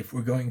shouldn't be if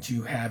we're going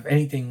to have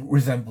anything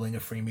resembling a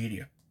free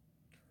media.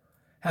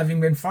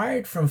 Having been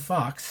fired from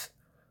Fox,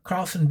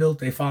 Carlson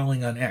built a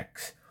following on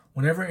X.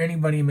 Whenever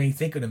anybody may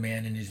think of the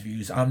man and his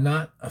views, I'm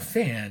not a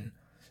fan.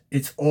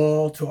 It's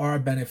all to our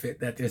benefit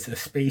that there's a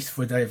space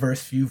for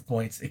diverse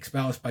viewpoints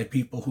espoused by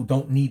people who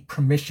don't need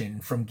permission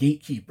from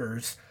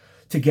gatekeepers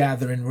to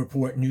gather and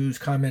report news,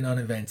 comment on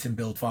events, and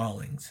build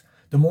followings.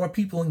 The more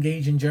people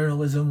engage in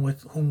journalism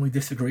with whom we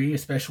disagree,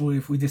 especially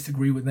if we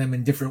disagree with them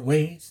in different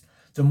ways,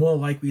 the more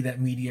likely that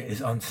media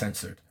is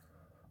uncensored,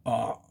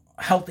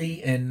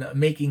 healthy, and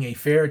making a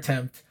fair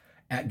attempt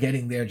at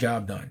getting their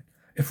job done.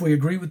 If we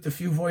agree with the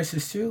few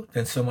voices too,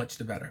 then so much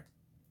the better.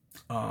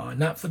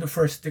 Not for the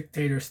first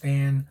dictator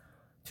stand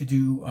to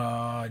do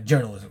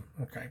journalism.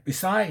 Okay.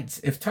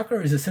 Besides, if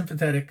Tucker is a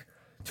sympathetic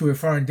to a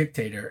foreign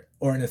dictator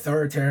or an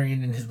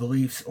authoritarian in his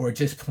beliefs or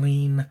just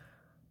plain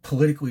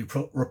politically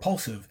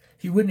repulsive,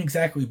 he wouldn't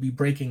exactly be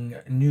breaking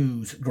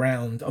news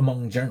ground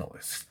among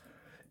journalists.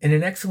 In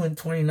an excellent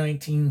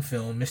 2019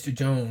 film, Mr.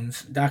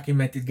 Jones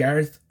documented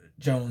Gareth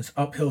Jones'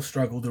 uphill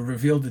struggle to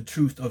reveal the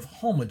truth of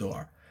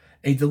Holodomor,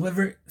 a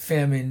deliberate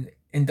famine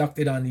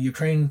inducted on the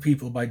Ukrainian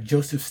people by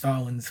Joseph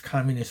Stalin's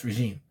communist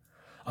regime.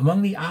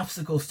 Among the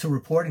obstacles to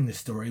reporting the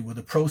story were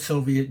the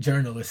pro-Soviet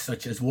journalists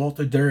such as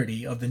Walter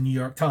Dirty of the New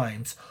York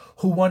Times,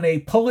 who won a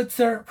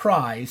Pulitzer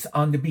Prize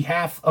on the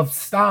behalf of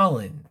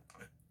Stalin.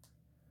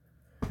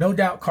 No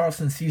doubt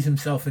Carlson sees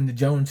himself in the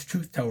Jones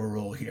truth-teller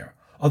role here,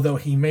 although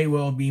he may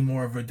well be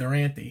more of a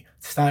Durante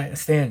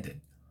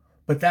stand-in.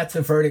 But that's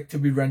a verdict to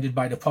be rendered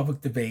by the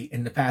public debate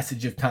in the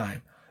passage of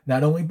time,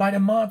 not only by the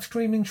mob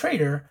screaming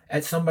traitor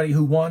at somebody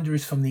who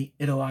wanders from the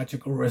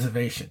ideological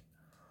reservation.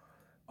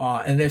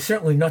 And there's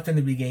certainly nothing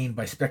to be gained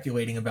by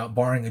speculating about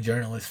barring a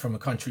journalist from a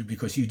country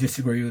because you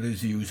disagree with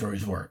his views or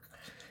his work.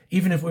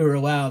 Even if we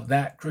allow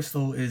that,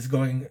 Crystal is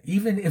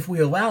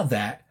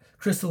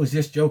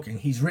just joking.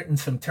 He's written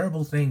some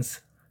terrible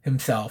things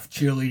himself,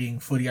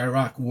 cheerleading for the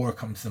Iraq War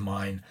comes to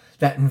mind,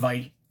 that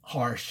invite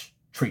harsh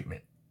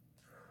treatment.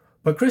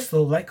 But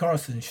Crystal, like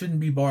Carlson, shouldn't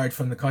be barred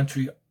from the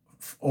country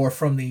or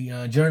from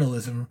the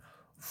journalism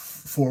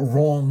for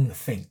wrong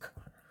think.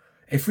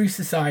 A free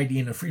society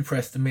and a free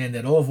press demand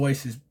that all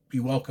voices be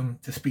welcome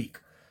to speak.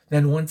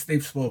 Then once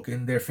they've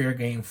spoken, they're fair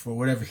game for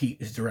whatever heat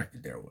is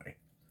directed their way.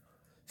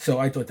 So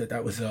I thought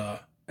that was an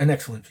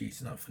excellent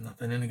piece, not for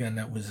nothing. And again,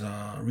 that was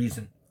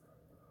Reason.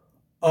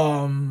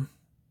 So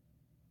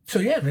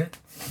yeah, man.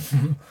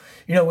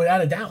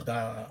 Without a doubt,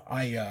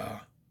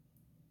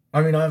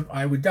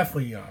 I would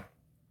definitely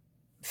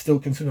still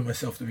consider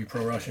myself to be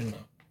pro-Russian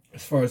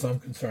as far as I'm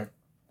concerned.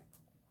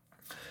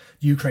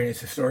 Ukraine is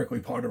historically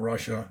part of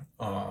Russia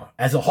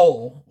as a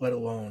whole, let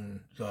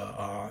alone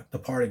the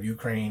part of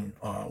Ukraine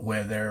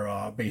where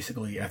they're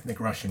basically ethnic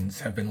Russians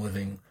have been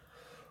living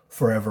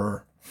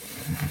forever.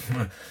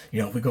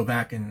 If we go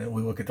back and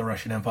we look at the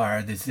Russian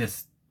Empire, it's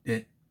just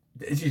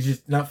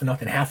not for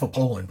nothing. Half of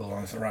Poland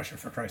belongs to Russia,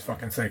 for Christ's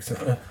fucking sakes.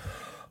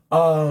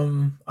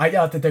 I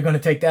doubt that they're going to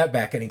take that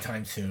back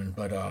anytime soon.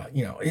 But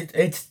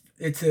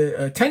it's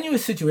a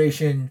tenuous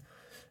situation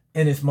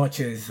in as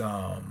much as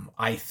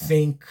I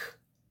think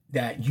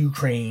that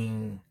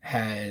Ukraine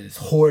has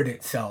hoarded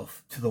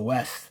itself to the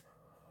West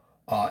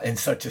in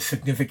such a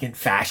significant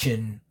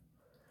fashion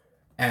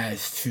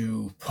as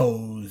to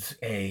pose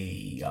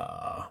a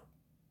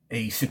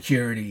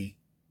security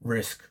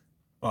risk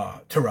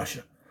to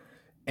Russia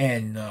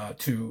and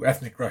to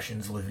ethnic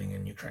Russians living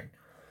in Ukraine.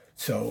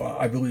 So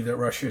I believe that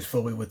Russia is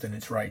fully within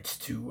its rights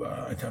to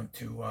attempt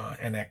to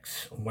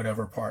annex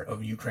whatever part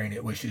of Ukraine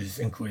it wishes,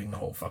 including the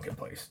whole fucking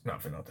place.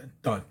 Not for nothing.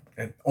 Done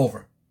and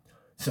over.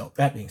 So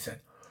that being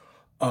said,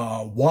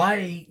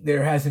 why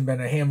there hasn't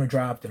been a hammer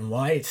dropped and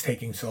why it's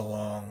taking so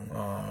long,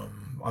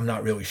 I'm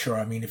not really sure.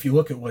 I mean, if you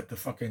look at what the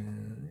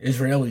fucking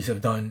Israelis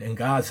have done in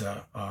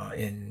Gaza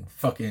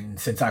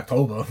since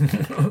October,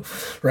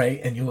 right?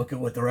 And you look at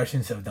what the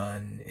Russians have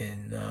done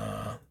in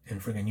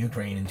friggin'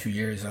 Ukraine in 2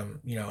 years,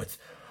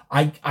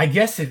 I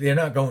guess if they're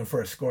not going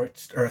for a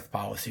scorched earth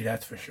policy,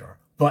 that's for sure.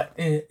 But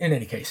in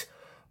any case,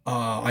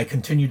 I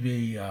continue to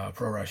be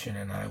pro-Russian,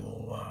 and I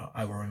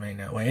will remain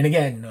that way. And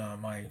again,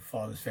 my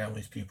father's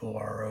family's people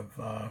are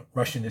of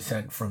Russian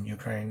descent from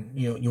Ukraine.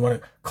 You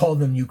want to call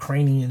them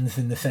Ukrainians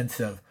in the sense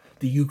of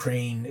the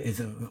Ukraine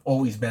is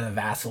always been a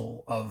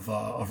vassal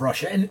of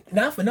Russia, and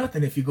not for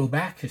nothing. If you go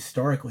back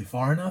historically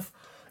far enough,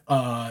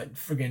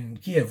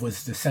 friggin' Kiev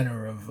was the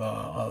center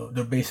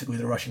of basically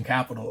the Russian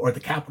capital, or the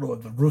capital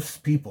of the Rus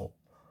people.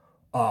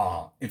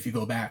 If you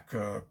go back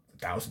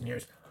 1,000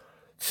 years,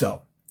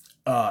 so.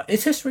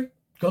 It's history.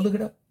 Go look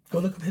it up. Go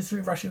look up history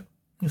of Russia.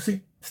 You'll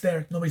see. It's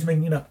there. Nobody's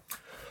making it up.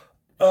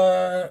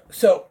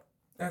 So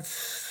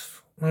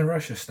that's my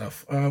Russia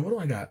stuff. What do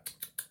I got?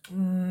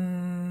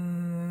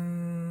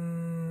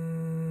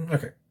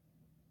 Okay.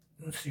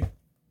 Let's see.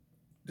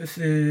 This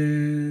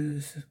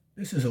is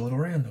a little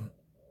random.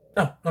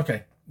 Oh,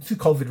 okay. This is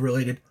COVID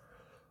related.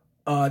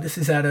 This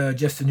is at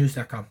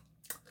justthenews.com.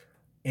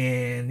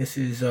 And this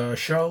is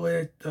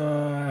Charlotte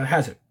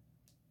Hazard.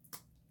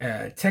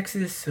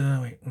 Texas,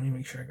 wait, let me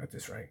make sure I got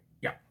this right.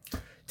 Yeah.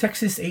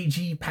 Texas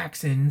AG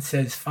Paxson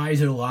says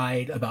Pfizer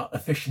lied about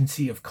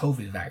efficiency of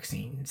COVID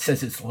vaccine.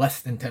 Says it's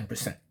less than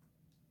 10%.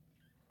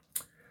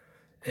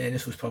 And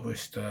this was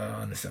published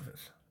on the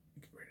 7th.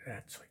 Get rid of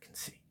that so I can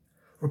see.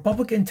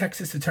 Republican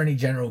Texas Attorney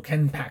General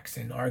Ken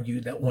Paxton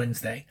argued that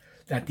Wednesday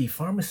that the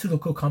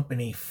pharmaceutical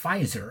company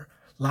Pfizer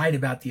lied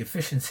about the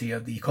efficiency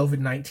of the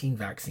COVID-19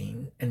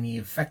 vaccine and the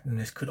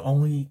effectiveness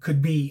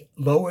could be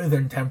lower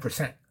than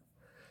 10%.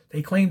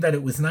 They claimed that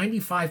it was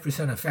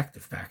 95%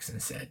 effective, Paxton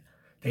said.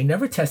 They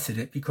never tested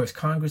it because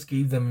Congress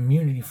gave them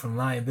immunity from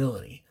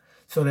liability,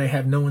 so they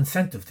have no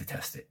incentive to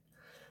test it.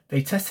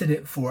 They tested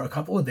it for a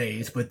couple of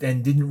days, but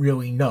then didn't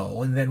really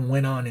know, and then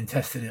went on and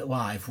tested it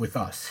live with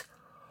us.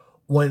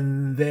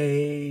 When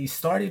they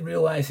started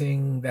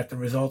realizing that the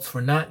results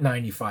were not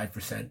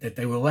 95%, that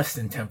they were less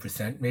than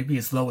 10%, maybe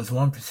as low as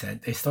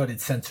 1%, they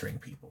started censoring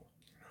people.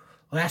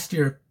 Last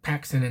year,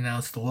 Paxson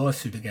announced a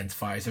lawsuit against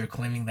Pfizer,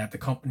 claiming that the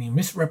company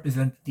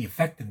misrepresented the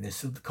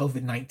effectiveness of the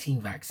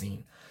COVID-19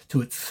 vaccine to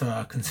its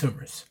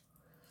consumers.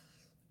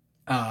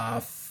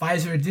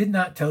 Pfizer did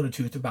not tell the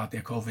truth about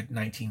their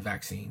COVID-19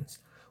 vaccines,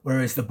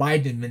 whereas the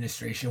Biden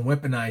administration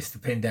weaponized the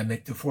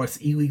pandemic to force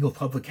illegal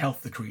public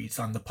health decrees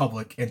on the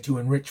public and to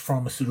enrich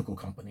pharmaceutical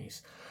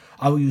companies.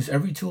 I will use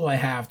every tool I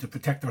have to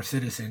protect our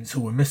citizens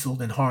who were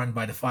misled and harmed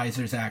by the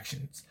Pfizer's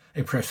actions,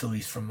 a press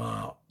release from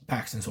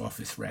Paxson's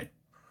office read.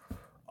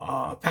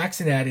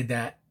 Paxson added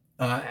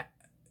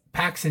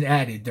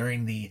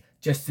during the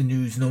Just the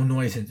News No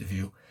Noise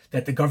interview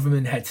that the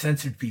government had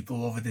censored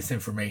people over this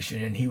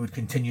information and he would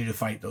continue to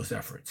fight those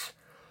efforts.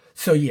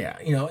 So yeah,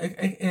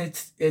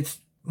 it's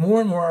more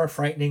and more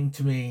frightening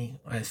to me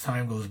as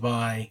time goes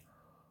by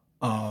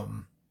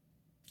how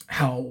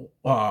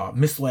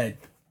misled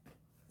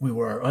we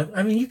were.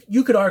 I mean,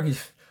 you could argue,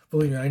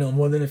 believe me, I know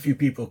more than a few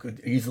people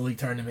could easily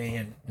turn to me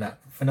and not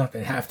for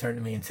nothing have turned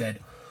to me and said,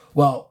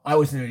 well, I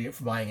was an idiot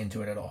for buying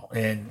into it at all.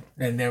 And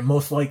they're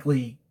most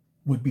likely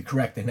would be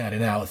correct in that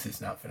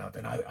analysis, not for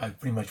nothing. I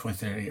pretty much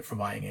was an idiot for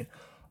buying it.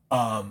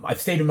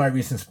 I've stated my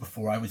reasons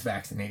before. I was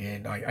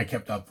vaccinated. I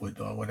kept up with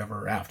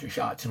whatever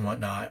aftershots and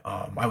whatnot.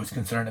 I was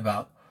concerned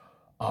about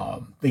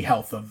the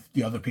health of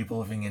the other people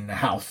living in the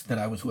house that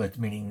I was with,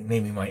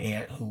 naming my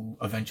aunt, who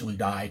eventually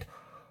died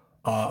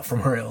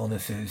from her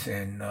illnesses,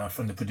 and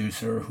from the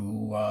producer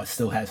who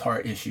still has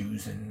heart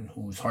issues and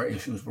whose heart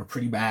issues were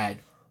pretty bad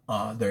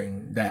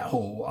during that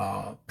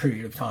whole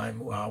period of time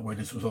where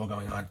this was all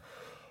going on.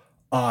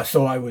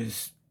 So I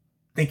was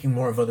thinking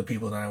more of other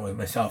people than I was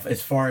myself.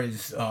 As far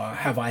as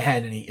have I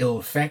had any ill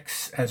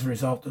effects as a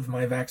result of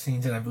my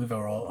vaccines, and I believe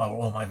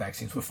all my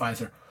vaccines were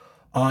Pfizer.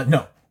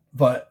 No,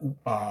 but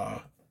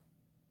I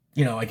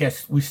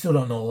guess we still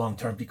don't know long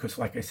term because,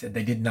 like I said,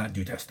 they did not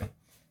do testing.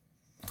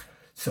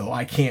 So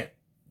I can't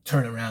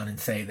turn around and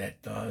say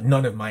that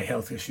none of my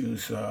health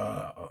issues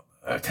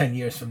 10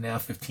 years from now,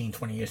 15,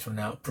 20 years from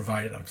now,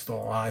 provided I'm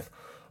still alive,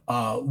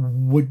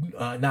 would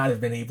not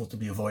have been able to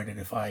be avoided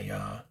if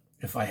I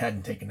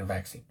hadn't taken the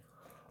vaccine.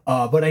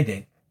 But I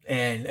did.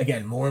 And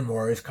again, more and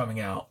more is coming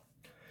out.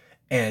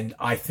 And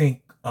I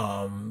think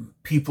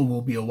people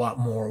will be a lot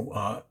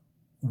more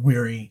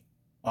weary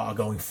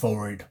going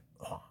forward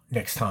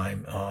next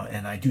time.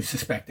 And I do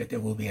suspect that there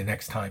will be a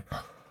next time.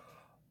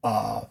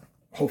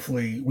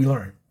 Hopefully we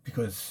learn,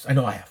 because I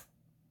know I have.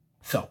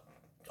 So,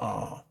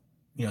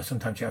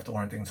 sometimes you have to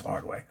learn things the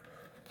hard way.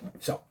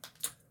 So,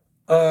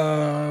 what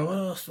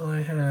else do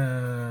I have? I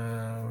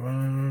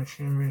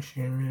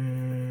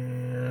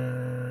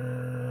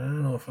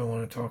don't know if I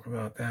want to talk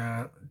about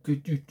that.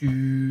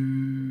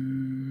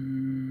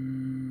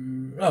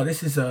 Oh,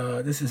 this is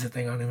a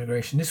thing on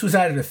immigration. This was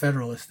out of the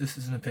Federalist. This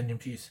is an opinion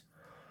piece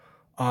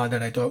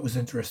that I thought was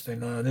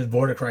interesting. This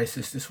border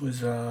crisis. This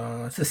was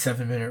it's a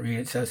 7-minute read.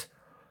 It says,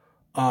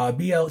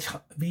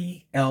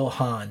 B.L.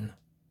 Hahn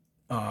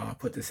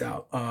put this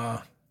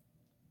out.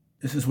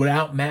 This is,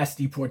 without mass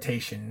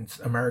deportations,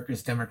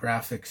 America's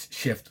demographics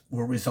shift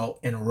will result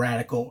in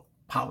radical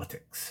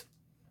politics.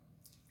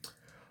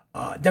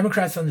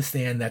 Democrats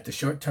understand that the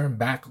short-term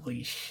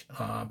backlash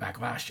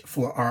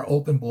for our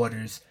open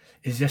borders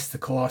is just the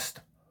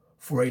cost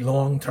for a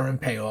long-term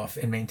payoff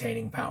in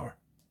maintaining power.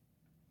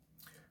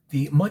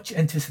 The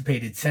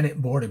much-anticipated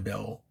Senate border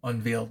bill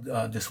unveiled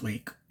this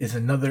week is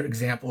another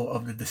example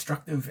of the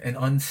destructive and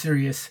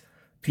unserious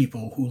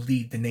people who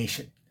lead the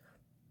nation.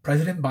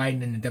 President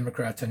Biden and the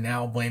Democrats are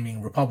now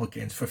blaming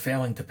Republicans for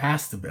failing to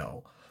pass the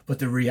bill, but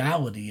the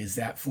reality is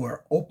that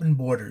for open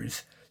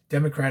borders,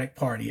 Democratic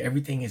Party,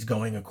 everything is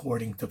going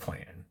according to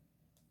plan.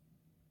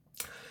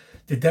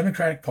 The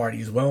Democratic Party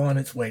is well on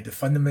its way to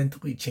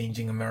fundamentally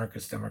changing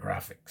America's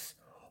demographics,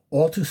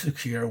 all to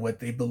secure what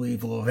they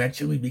believe will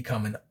eventually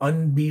become an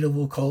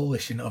unbeatable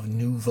coalition of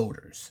new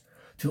voters.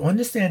 To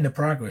understand the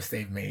progress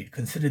they've made,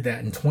 consider that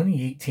in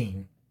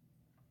 2018,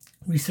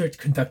 research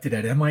conducted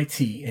at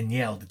MIT and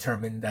Yale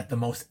determined that the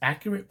most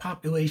accurate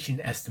population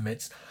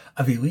estimates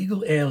of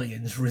illegal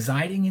aliens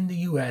residing in the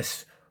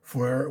U.S.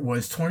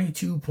 was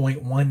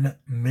 22.1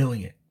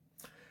 million.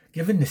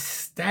 Given the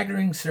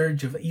staggering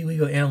surge of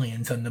illegal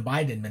aliens under the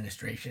Biden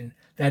administration,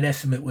 that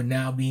estimate would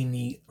now be in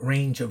the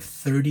range of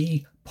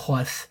 30+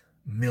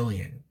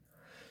 million.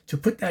 To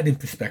put that in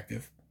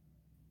perspective,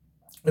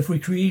 if we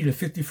created a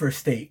 51st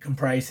state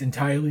comprised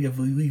entirely of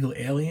illegal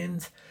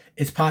aliens,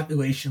 its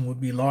population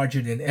would be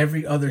larger than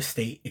every other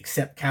state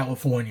except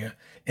California,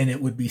 and it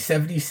would be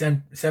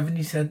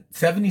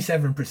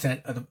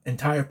 77% of the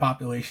entire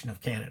population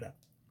of Canada.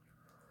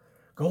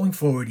 Going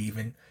forward,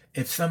 even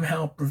if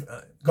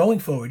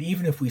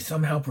we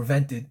somehow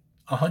prevented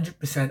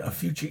 100% of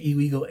future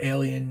illegal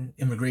alien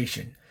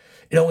immigration,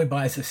 it only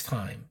buys us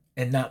time,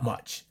 and not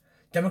much.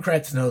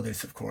 Democrats know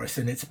this, of course,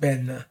 and it's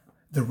been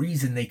the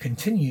reason they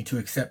continue to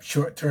accept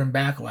short-term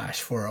backlash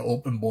for our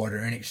open border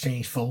in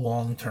exchange for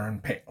long-term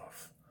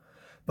payoff.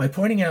 By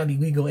pointing out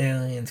illegal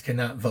aliens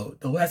cannot vote,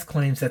 the left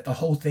claims that the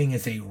whole thing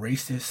is a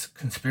racist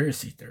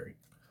conspiracy theory.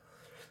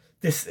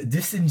 This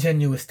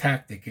disingenuous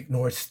tactic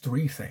ignores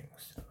three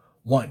things.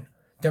 1.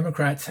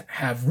 Democrats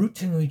have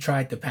routinely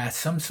tried to pass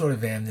some sort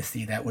of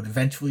amnesty that would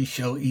eventually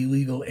show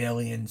illegal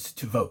aliens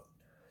to vote.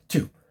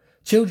 2.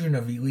 Children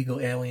of illegal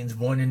aliens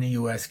born in the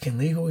U.S. can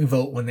legally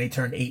vote when they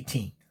turn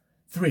 18.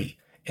 3.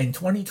 In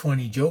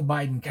 2020, Joe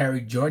Biden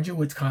carried Georgia,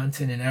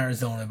 Wisconsin, and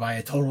Arizona by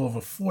a total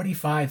of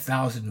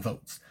 45,000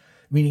 votes,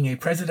 meaning a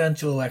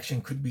presidential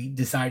election could be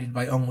decided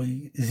by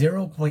only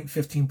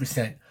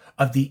 0.15%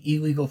 of the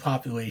illegal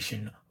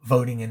population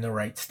voting in the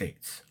right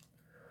states.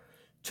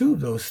 2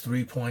 of those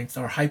 3 points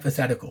are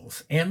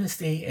hypotheticals,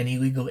 amnesty and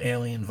illegal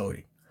alien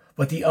voting,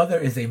 but the other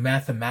is a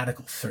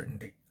mathematical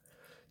certainty.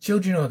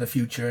 Children are the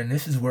future, and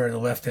this is where the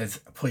left has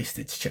placed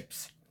its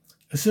chips.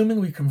 Assuming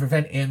we can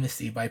prevent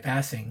amnesty by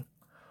passing,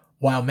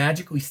 while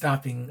magically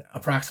stopping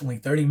approximately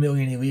 30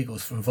 million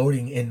illegals from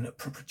voting in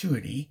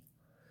perpetuity,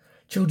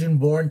 children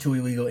born to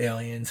illegal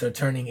aliens are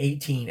turning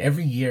 18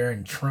 every year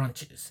in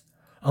tranches.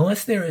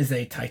 Unless there is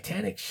a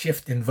titanic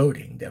shift in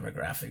voting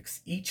demographics,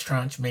 each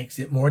tranche makes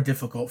it more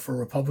difficult for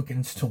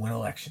Republicans to win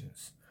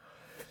elections.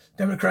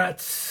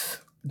 Democrats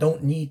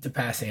don't need to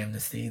pass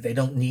amnesty. They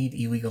don't need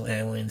illegal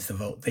aliens to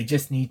vote. They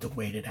just need to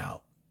wait it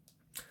out.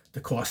 The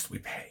cost we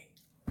pay.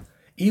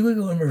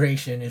 Illegal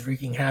immigration is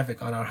wreaking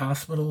havoc on our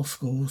hospitals,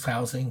 schools,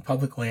 housing,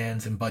 public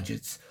lands, and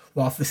budgets,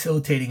 while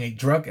facilitating a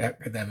drug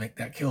epidemic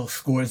that kills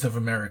scores of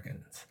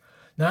Americans.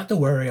 Not to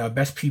worry, our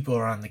best people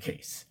are on the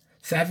case.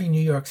 Savvy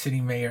New York City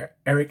Mayor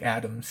Eric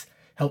Adams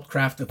helped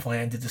craft a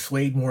plan to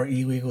dissuade more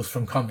illegals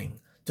from coming.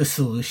 The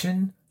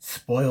solution?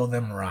 Spoil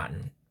them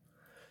rotten.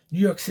 New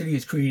York City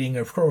is creating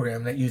a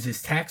program that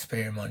uses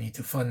taxpayer money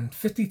to fund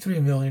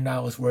 $53 million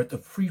worth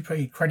of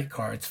prepaid credit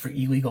cards for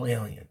illegal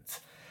aliens.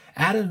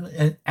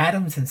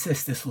 Adams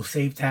insists this will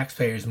save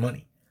taxpayers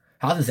money.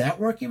 How does that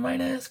work, you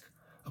might ask?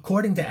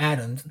 According to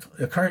Adams,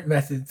 the current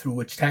method through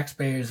which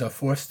taxpayers are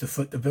forced to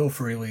foot the bill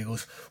for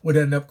illegals would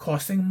end up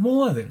costing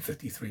more than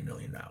 $53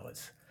 million.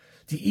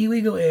 The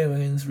illegal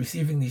aliens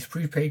receiving these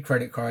prepaid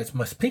credit cards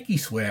must pinky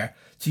swear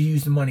to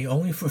use the money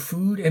only for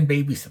food and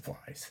baby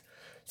supplies.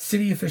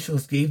 City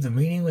officials gave the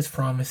meaningless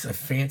promise a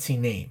fancy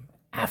name,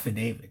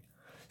 affidavit,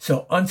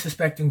 so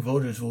unsuspecting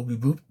voters will be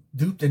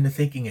duped into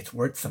thinking it's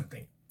worth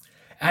something.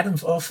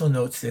 Adams also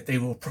notes that they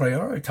will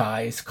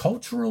prioritize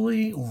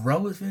culturally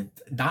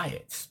relevant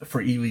diets for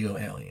illegal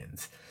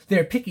aliens.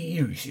 They're picky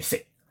eaters, you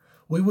see.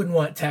 We wouldn't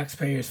want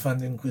taxpayers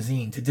funding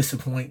cuisine to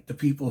disappoint the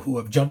people who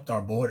have jumped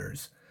our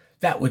borders.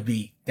 That would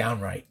be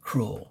downright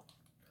cruel.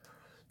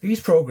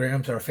 These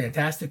programs are a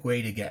fantastic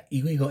way to get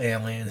illegal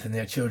aliens and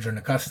their children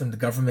accustomed to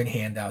government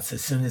handouts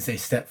as soon as they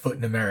step foot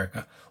in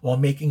America, while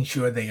making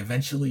sure they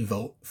eventually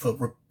vote for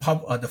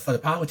the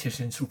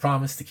politicians who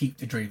promise to keep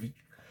the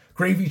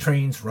gravy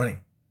trains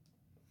running.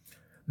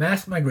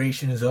 Mass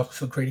migration is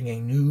also creating a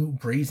new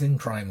brazen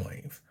crime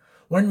wave.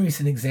 One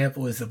recent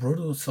example is the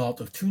brutal assault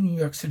of 2 New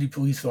York City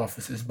police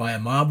officers by a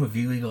mob of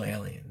illegal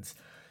aliens.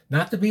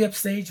 Not to be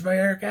upstaged by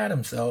Eric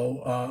Adams,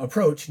 though,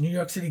 New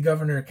York City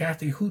Governor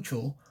Kathy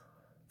Hochul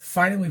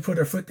finally put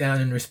her foot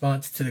down in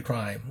response to the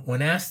crime.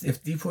 When asked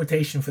if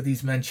deportation for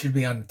these men should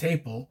be on the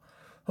table,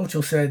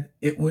 Hochul said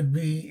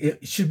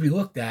it should be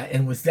looked at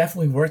and was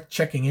definitely worth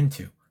checking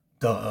into.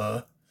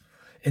 Duh.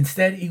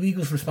 Instead,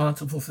 illegals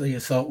responsible for the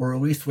assault were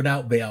released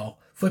without bail,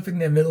 flipping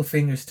their middle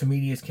fingers to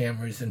media's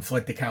cameras and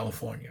fled to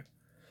California.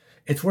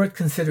 It's worth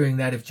considering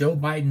that if Joe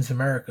Biden's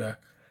America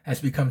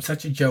has become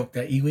such a joke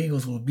that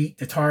illegals will beat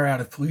the tar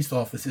out of police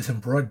officers in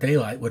broad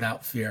daylight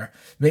without fear,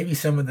 maybe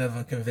some of them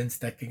are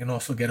convinced that they can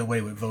also get away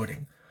with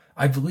voting.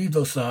 I believe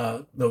those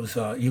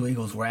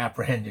illegals were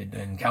apprehended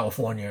in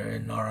California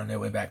and are on their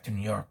way back to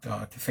New York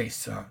to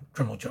face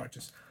criminal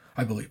charges.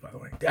 I believe, by the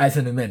way, as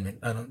an amendment.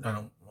 I don't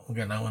know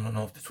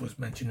if this was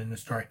mentioned in the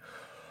story.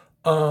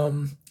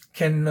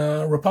 Can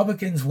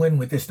Republicans win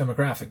with this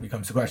demographic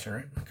becomes the question,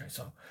 right? Okay,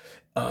 so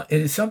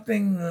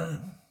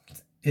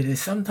it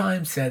is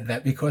sometimes said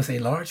that because a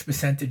large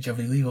percentage of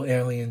illegal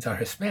aliens are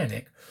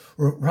Hispanic,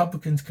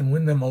 Republicans can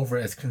win them over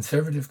as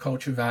conservative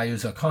culture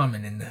values are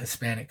common in the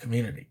Hispanic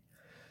community.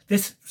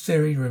 This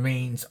theory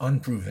remains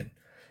unproven.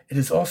 It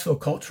is also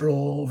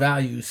cultural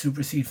values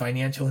supersede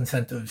financial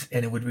incentives,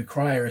 and it would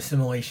require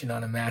assimilation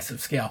on a massive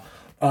scale.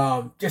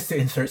 Just to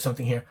insert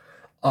something here,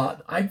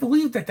 I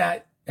believe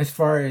that as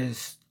far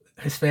as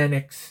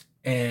Hispanics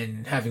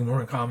and having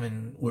more in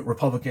common with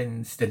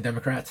Republicans than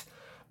Democrats,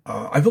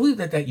 I believe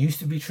that used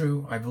to be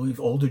true. I believe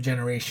older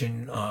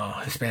generation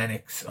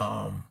Hispanics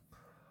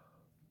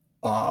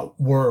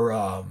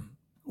were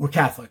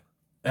Catholic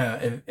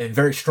and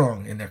very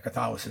strong in their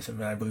Catholicism,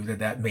 and I believe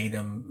that made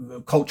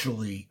them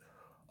culturally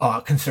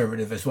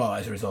conservative as well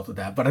as a result of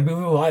that. But I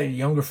believe a lot of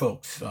younger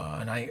folks,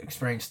 and I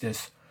experienced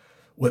this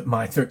with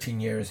my 13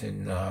 years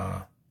in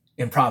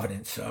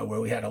Providence,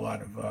 where we had a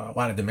lot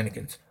of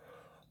Dominicans.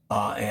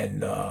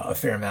 And a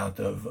fair amount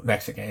of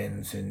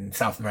Mexicans in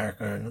South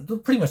America and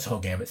pretty much the whole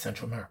gamut,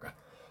 Central America.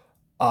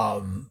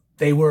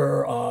 They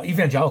were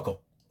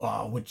evangelical,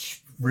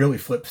 which really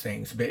flips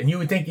things a bit. And you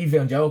would think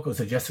evangelicals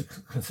are just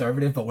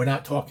conservative, but we're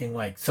not talking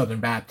like Southern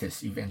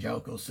Baptist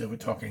evangelicals. So we're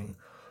talking,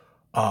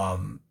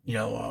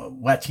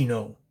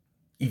 Latino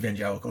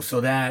evangelicals.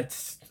 So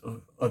that's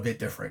a bit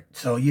different.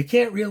 So you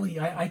can't really.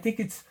 I think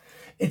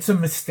it's a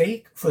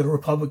mistake for the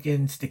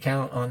Republicans to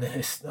count on the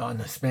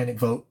Hispanic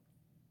vote,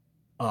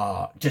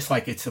 just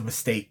like it's a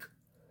mistake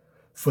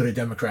for the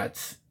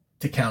Democrats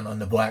to count on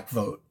the black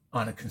vote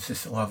on a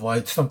consistent level.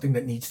 It's something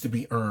that needs to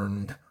be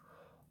earned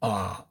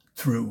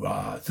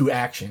through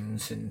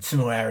actions and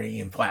similarity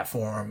in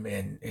platform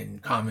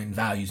and common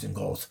values and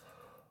goals.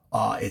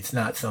 It's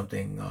not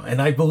something,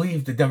 and I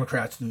believe the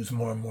Democrats lose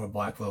more and more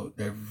black vote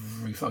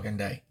every fucking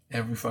day.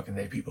 Every fucking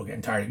day, people are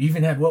getting tired of it.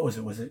 Even had, what was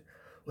it? Was it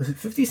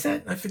 50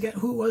 Cent? I forget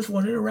who it was.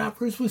 One of the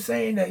rappers was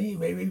saying that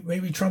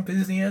maybe Trump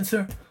is the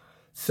answer.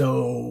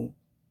 So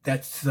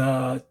that's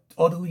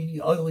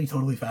utterly,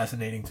 totally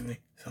fascinating to me.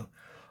 So,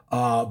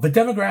 but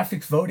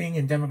demographics, voting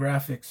and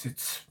demographics,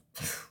 it's,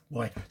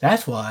 boy,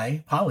 that's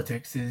why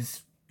politics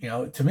is,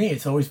 to me,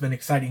 it's always been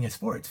exciting in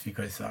sports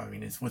because,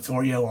 it's what's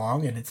all year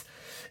long and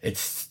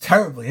it's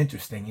terribly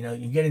interesting.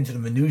 You get into the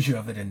minutiae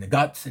of it and the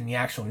guts and the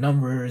actual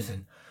numbers,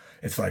 and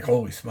it's like,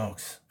 holy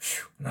smokes,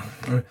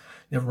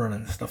 never run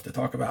out of stuff to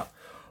talk about.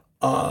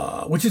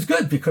 Which is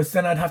good because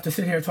then I'd have to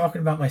sit here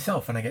talking about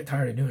myself and I get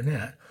tired of doing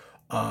that.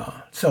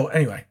 So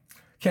anyway,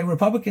 can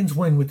Republicans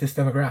win with this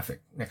demographic?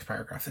 Next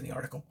paragraph in the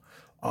article.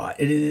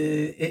 It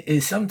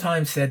is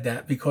sometimes said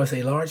that because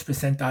a large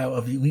percentile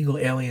of illegal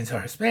aliens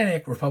are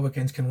Hispanic,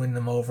 Republicans can win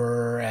them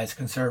over as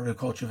conservative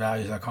cultural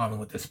values are common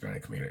with the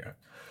Hispanic community.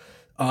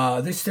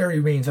 This theory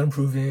remains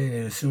unproven.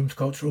 It assumes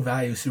cultural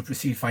values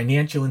supersede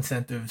financial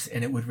incentives,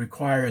 and it would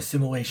require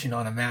assimilation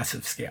on a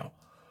massive scale,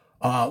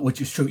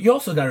 which is true. You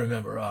also got to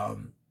remember,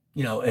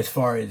 as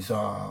far as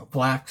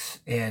blacks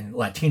and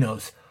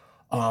Latinos,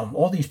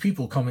 all these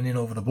people coming in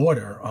over the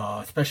border,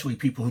 especially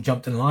people who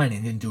jumped in line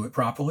and didn't do it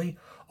properly,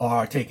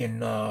 are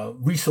taking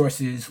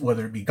resources,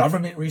 whether it be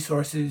government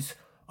resources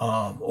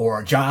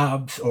or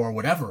jobs or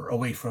whatever,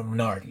 away from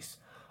minorities.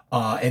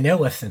 And they're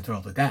less than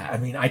thrilled with that.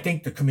 I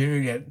think the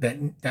community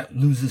that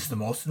loses the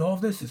most in all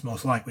of this is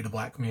most likely the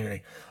black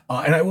community.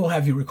 And I will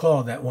have you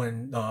recall that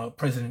when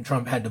President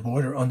Trump had the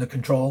border under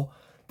control,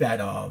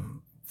 that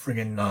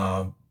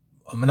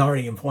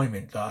minority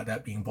employment,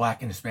 that being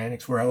black and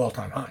Hispanics, were at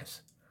all-time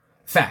highs.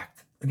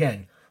 Fact.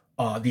 Again,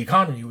 the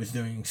economy was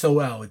doing so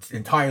well, it's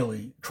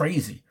entirely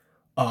crazy.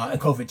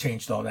 And COVID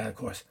changed all that, of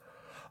course.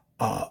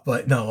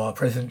 But no,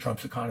 President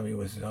Trump's economy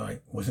was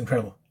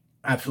incredible.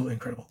 Absolutely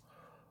incredible.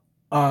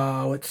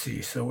 Let's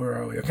see. So where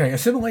are we? Okay.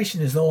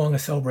 Assimilation is no longer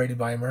celebrated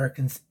by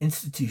American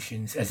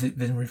institutions as it's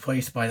been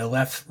replaced by the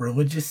left's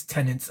religious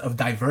tenets of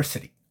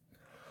diversity,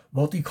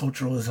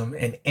 multiculturalism,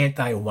 and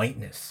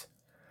anti-whiteness.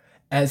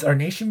 As our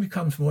nation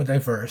becomes more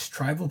diverse,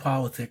 tribal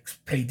politics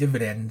pay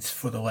dividends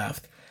for the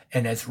left,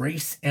 and as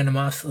race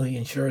animosity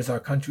ensures our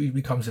country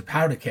becomes a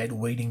powder keg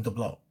waiting to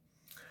blow.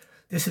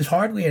 This is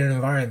hardly an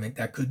environment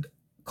that could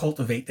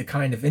cultivate the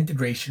kind of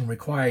integration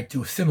required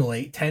to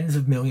assimilate tens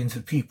of millions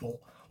of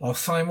people, while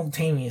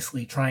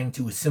simultaneously trying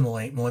to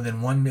assimilate more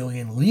than 1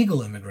 million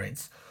legal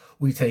immigrants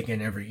we take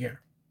in every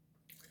year.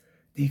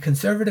 The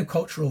conservative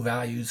cultural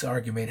values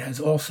argument has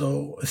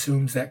also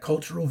assumes that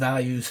cultural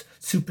values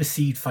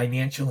supersede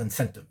financial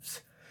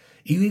incentives.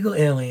 Illegal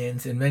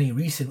aliens and many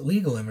recent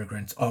legal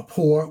immigrants are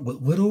poor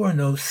with little or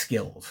no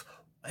skills,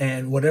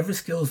 and whatever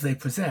skills they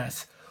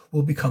possess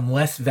will become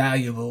less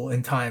valuable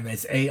in time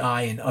as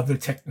AI and other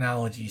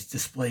technologies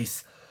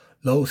displace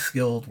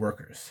low-skilled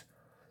workers.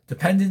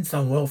 Dependence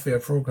on welfare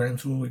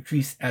programs will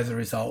increase as a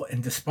result,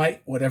 and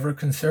despite whatever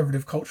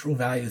conservative cultural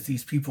values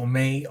these people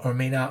may or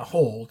may not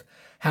hold,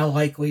 how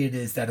likely it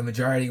is that a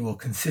majority will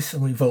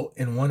consistently vote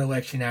in one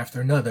election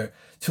after another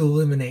to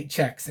eliminate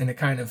checks and the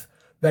kind of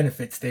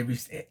benefits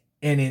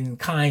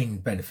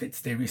in-kind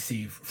benefits they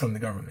receive from the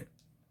government.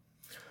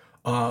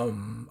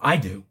 I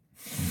do.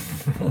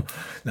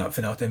 Not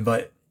for nothing,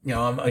 but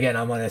I'm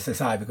on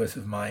SSI because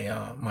of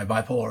my my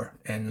bipolar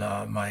and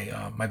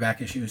my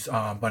back issues.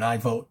 But I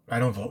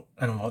don't vote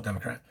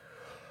Democrat.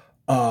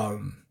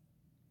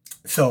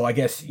 So I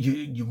guess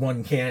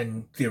one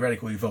can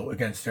theoretically vote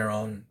against their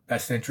own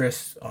best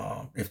interests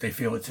if they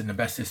feel it's in the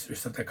best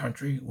interest of their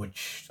country,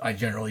 which I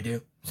generally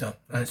do. So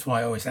that's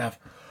why I always have.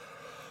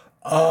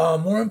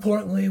 More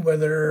importantly,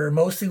 whether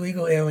most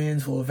illegal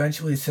aliens will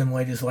eventually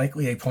assimilate is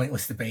likely a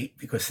pointless debate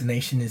because the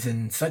nation is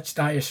in such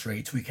dire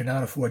straits we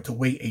cannot afford to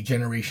wait a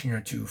generation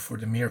or two for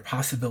the mere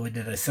possibility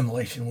that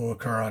assimilation will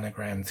occur on a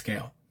grand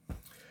scale.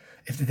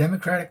 If the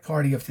Democratic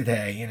Party of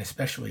today, and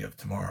especially of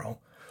tomorrow,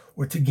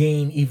 were to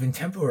gain even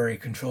temporary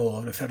control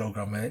of the federal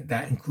government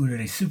that included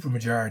a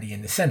supermajority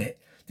in the Senate,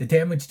 the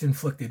damage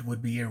inflicted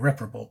would be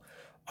irreparable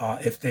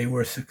if they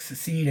were to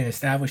succeed in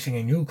establishing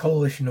a new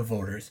coalition of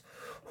voters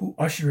who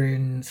usher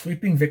in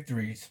sweeping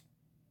victories.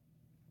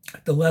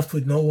 The left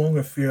would no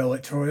longer fear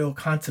electoral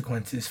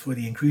consequences for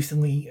the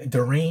increasingly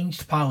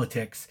deranged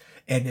politics,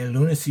 and their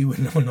lunacy would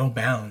know no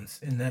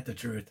bounds. Isn't that the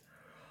truth?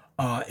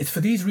 It's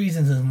for these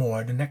reasons and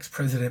more, the next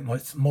president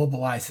must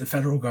mobilize the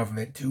federal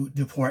government to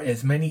deport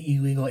as many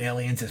illegal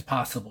aliens as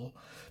possible,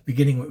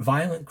 beginning with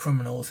violent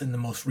criminals and the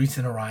most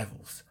recent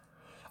arrivals.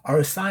 Our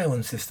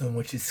asylum system,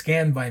 which is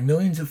scanned by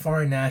millions of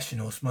foreign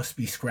nationals, must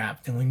be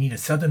scrapped, and we need a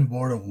southern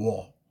border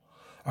wall.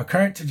 Our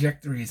current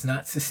trajectory is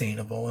not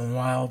sustainable, and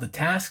while the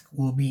task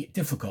will be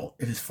difficult,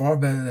 it is far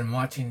better than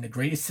watching the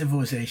greatest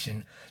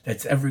civilization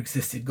that's ever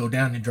existed go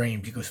down the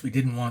drain because we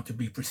didn't want to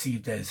be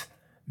perceived as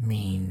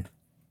mean.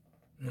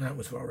 That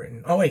was well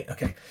written. Oh, wait,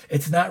 okay.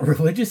 It's not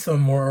religious or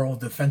moral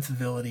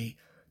defensibility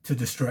to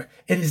destroy.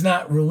 It is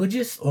not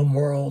religious or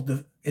moral.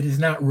 It is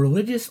not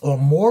religious or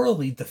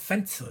morally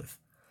defensive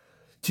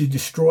to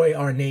destroy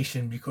our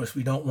nation because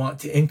we don't want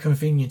to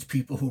inconvenience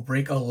people who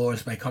break our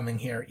laws by coming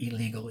here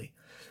illegally.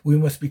 We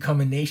must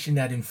become a nation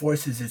that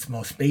enforces its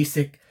most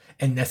basic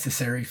and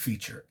necessary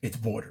feature, its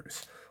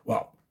borders.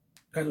 Well,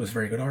 that was a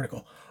very good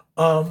article.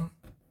 Well,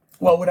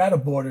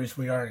 without borders,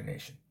 we are a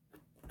nation.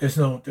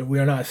 We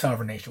are not a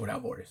sovereign nation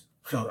without borders.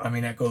 So, I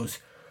mean, that goes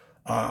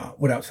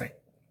without saying.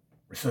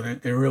 So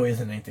there really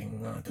isn't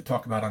anything to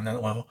talk about on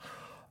that level.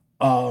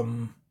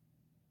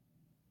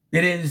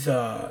 It is,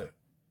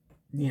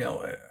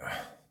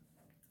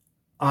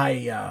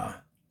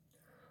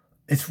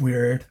 it's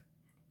weird.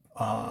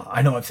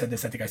 I know I've said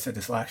this, I think I said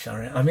this last show.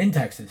 I'm in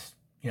Texas,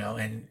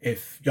 and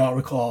if y'all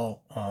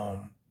recall,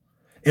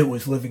 it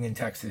was living in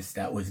Texas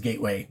that was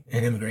gateway,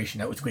 and immigration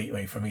that was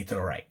gateway for me to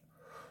the right.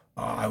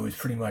 I was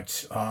pretty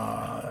much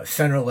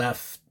center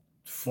left,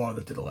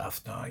 farther to the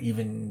left,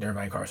 even during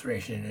my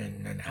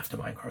incarceration and after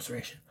my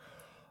incarceration.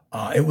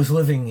 It was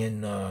living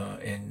in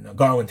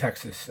Garland,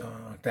 Texas,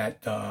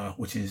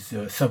 which is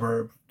a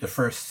suburb, the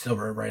first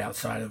suburb right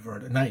outside of, or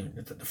not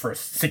even the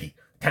first city,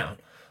 town,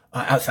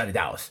 outside of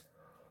Dallas.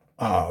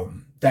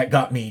 That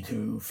got me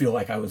to feel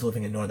like I was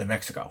living in northern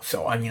Mexico.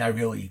 So, I mean, I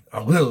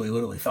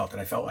literally felt that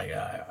I felt like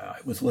I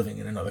was living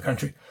in another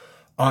country.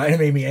 And it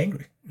made me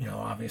angry,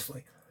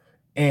 obviously.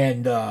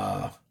 And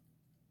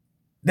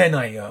then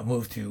I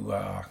moved to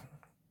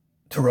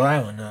Rhode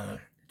Island,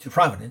 to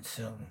Providence,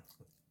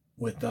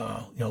 with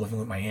living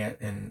with my aunt,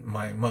 and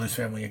my mother's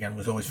family again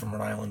was always from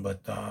Rhode Island,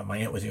 but my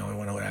aunt was the only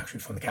one who was actually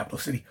from the capital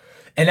city,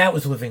 and that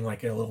was living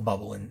like in a little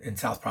bubble in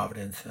South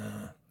Providence,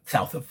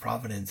 south of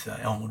Providence,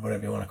 Elmwood,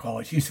 whatever you want to call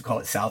it. She used to call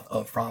it south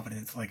of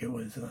Providence, like it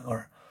was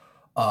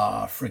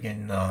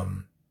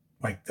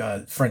like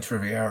the French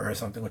Riviera or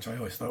something, which I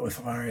always thought was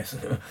hilarious.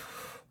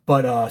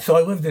 But so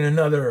I lived in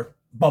another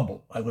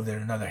bubble. I lived in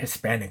another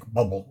Hispanic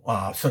bubble.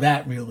 So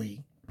that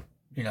really,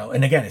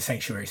 and again, a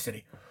sanctuary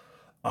city.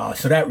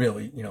 So that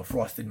really,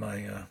 frosted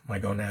my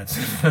gonads,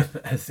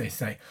 as they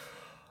say.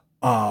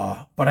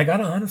 But I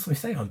gotta honestly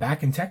say, I'm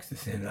back in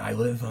Texas, and I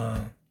live,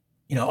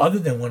 other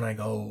than when I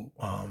go,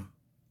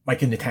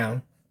 like into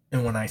town,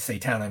 and when I say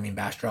town, I mean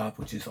Bastrop,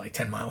 which is like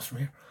 10 miles from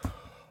here.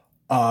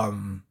 I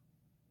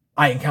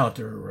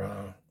encounter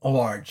a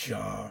large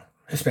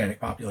Hispanic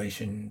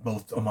population,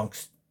 both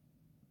amongst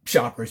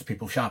shoppers,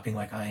 people shopping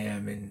like I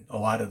am, and a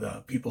lot of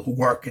the people who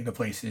work in the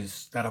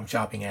places that I'm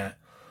shopping at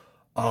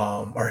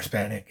are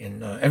Hispanic,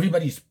 and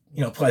everybody's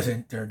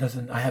pleasant.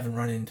 I haven't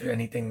run into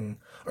anything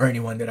or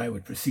anyone that I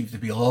would perceive to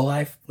be a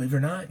lowlife, believe it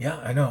or not. Yeah,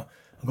 I know.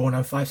 I'm going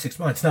on 5-6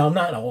 months now. I'm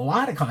not in a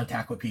lot of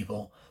contact with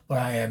people, but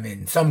I am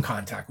in some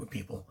contact with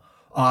people.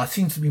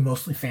 Seems to be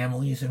mostly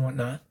families and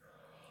whatnot.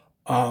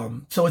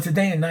 So it's a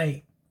day and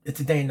night. It's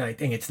a day and night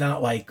thing. It's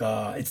not like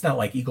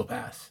Eagle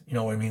Pass, you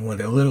know what I mean, where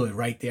they're literally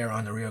right there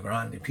on the Rio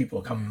Grande. People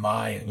are coming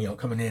by and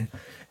coming in,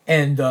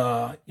 and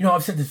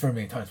I've said this very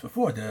many times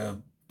before.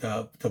 The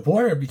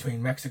border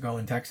between Mexico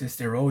and Texas,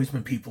 there have always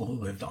been people who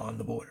lived on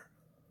the border,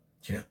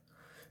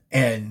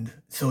 and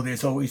so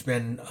there's always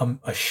been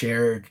a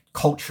shared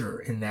culture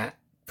in that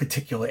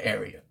particular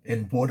area,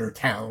 in border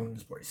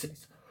towns, border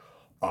cities.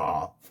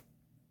 But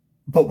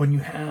when you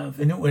have,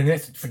 and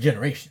that's for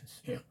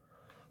generations,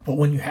 but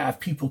when you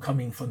have people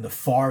coming from the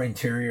far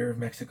interior of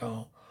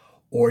Mexico,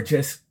 or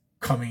just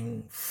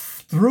coming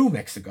through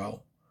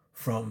Mexico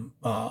from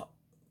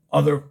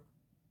other,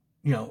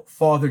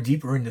 farther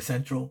deeper into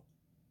Central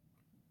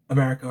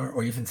America,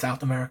 or even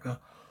South America,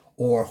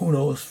 or who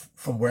knows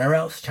from where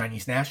else,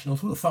 Chinese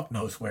nationals, who the fuck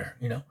knows where,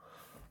 no.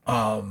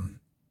 No.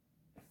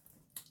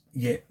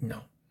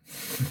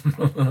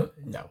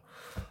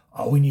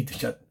 We need to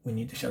shut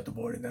the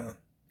border down.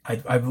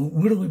 I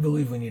literally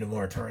believe we need a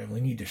moratorium.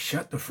 We need to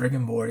shut the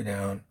friggin' border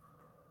down,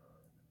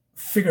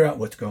 figure out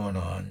what's going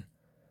on,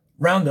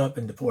 round up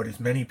and deport as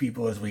many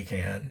people as we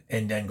can,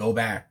 and then go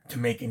back to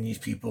making these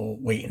people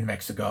wait in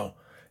Mexico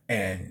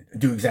and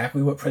do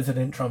exactly what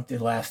President Trump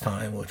did last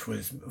time, which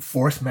was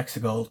force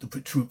Mexico to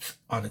put troops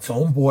on its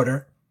own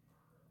border.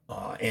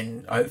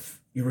 And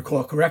if you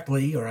recall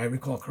correctly, or I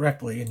recall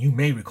correctly, and you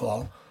may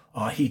recall,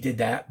 he did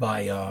that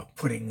by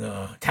putting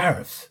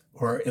tariffs,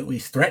 or at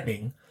least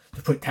threatening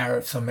to put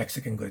tariffs on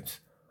Mexican goods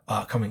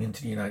coming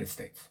into the United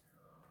States.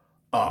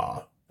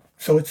 So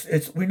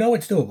we know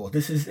it's doable.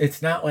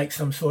 It's not like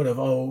some sort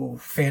of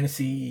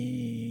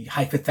fantasy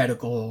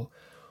hypothetical.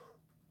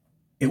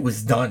 It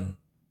was done.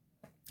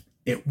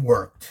 It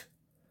worked.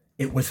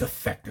 It was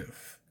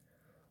effective.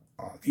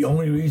 The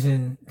only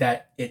reason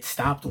that it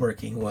stopped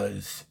working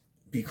was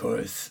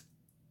because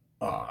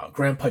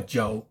Grandpa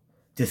Joe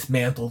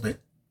dismantled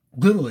it,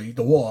 literally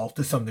the wall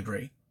to some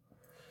degree.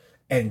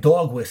 and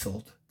dog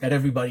whistled that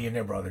everybody and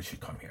their brother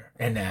should come here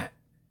and that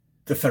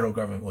the federal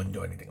government wouldn't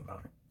do anything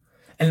about it.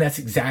 And that's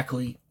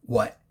exactly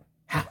what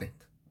happened.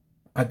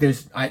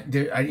 There's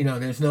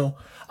no.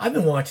 I've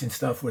been watching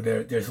stuff where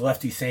there's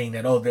lefties saying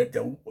that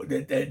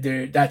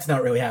that's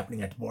not really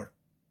happening at the border.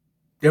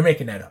 They're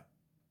making that up.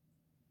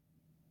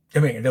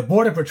 The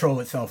border patrol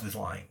itself is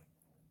lying.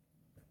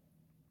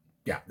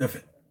 Yeah,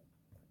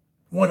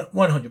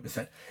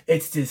 100%.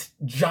 It's this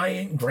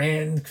giant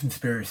grand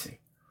conspiracy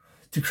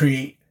to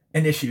create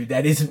an issue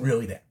that isn't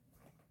really there.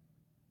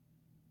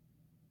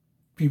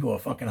 People are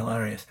fucking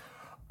hilarious.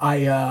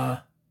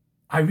 I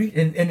read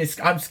and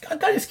I'm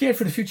kind of scared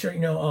for the future.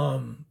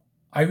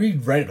 I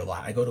read Reddit a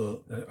lot. I go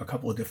to a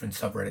couple of different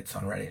subreddits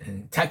on Reddit,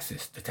 and the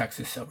Texas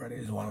subreddit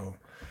is one of them.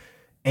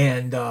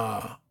 And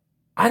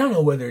I don't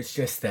know whether it's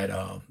just that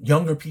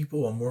younger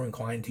people are more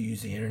inclined to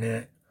use the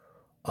internet.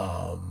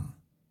 I'm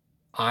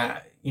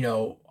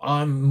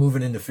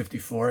moving into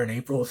 54 in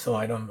April, so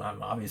I'm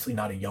obviously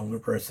not a younger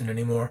person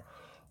anymore.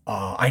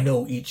 I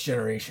know each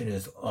generation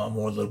is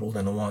more liberal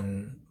than the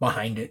one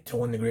behind it to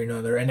one degree or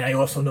another. And I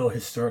also know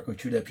historically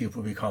true that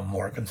people become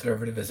more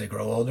conservative as they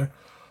grow older.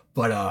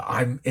 But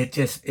when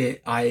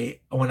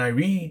I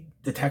read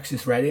the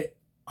Texas Reddit,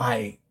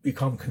 I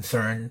become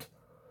concerned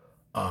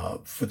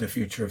for the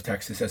future of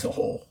Texas as a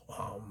whole.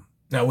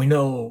 Now we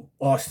know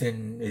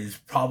Austin is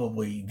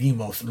probably the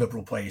most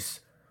liberal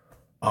place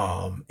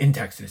in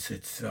Texas.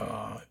 It's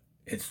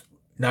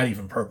not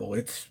even purple.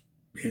 It's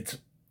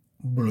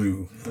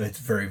blue. It's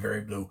very,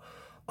 very blue.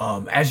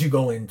 As you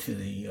go into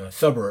the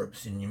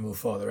suburbs and you move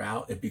farther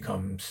out, it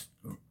becomes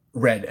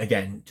red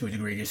again to a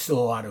degree. There's still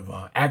a lot of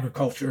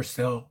agriculture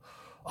still.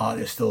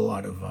 There's still a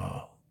lot of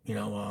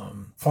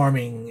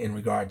farming in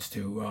regards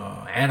to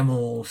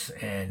animals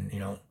and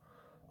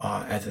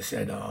as I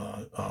said,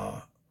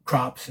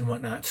 crops and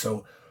whatnot.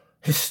 So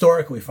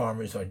historically,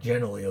 farmers are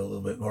generally a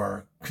little bit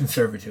more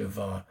conservative.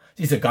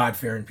 These are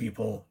God-fearing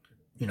people.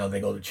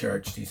 They go to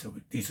church. These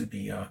would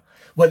be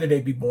whether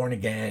they be born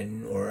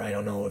again or I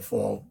don't know if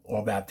all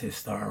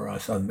Baptists or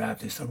Southern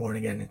Baptists are born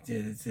again.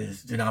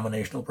 There's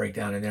denominational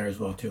breakdown in there as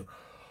well too.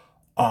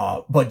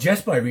 But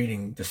just by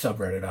reading the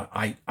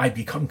subreddit, I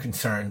become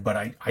concerned. But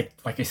I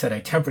like I said,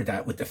 I temper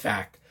that with the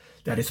fact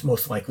that it's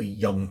most likely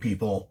young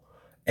people,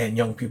 and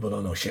young people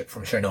don't know shit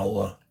from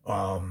Shinola.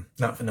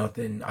 Not for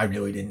nothing, I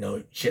really didn't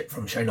know shit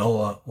from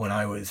Shinola when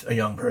I was a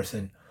young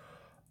person.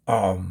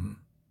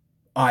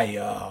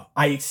 I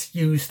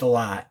excused a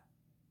lot,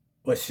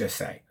 let's just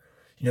say.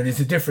 There's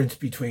a difference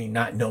between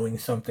not knowing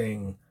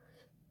something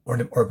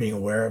or being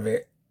aware of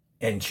it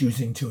and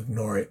choosing to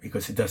ignore it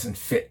because it doesn't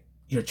fit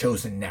your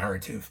chosen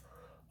narrative.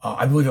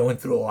 I believe I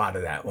went through a lot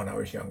of that when I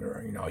was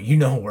younger.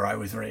 Where I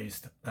was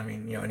raised. I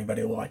mean,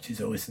 anybody who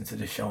watches or listens to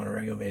this show on a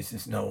regular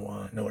basis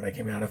know what I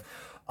came out of.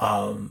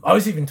 I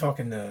was even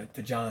talking to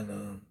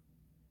John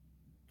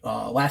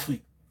last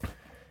week.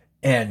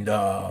 And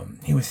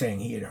he was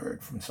saying he had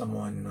heard from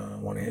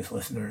someone, one of his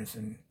listeners,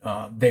 and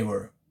they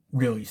were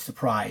really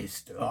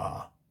surprised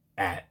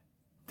at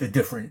the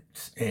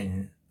difference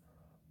in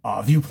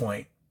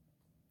viewpoint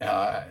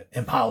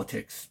and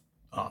politics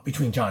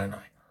between John and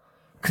I,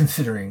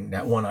 considering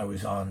that one I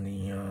was on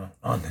the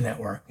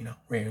network,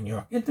 Radio New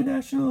York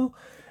International,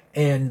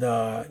 and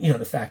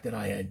the fact that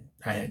I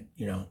had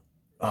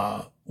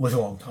was a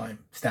long time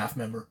staff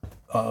member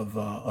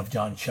of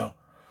John's show.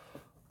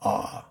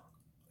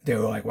 They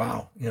were like,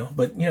 wow,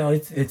 but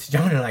it's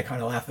John and I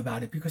kind of laugh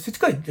about it because it's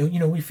good.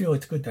 We feel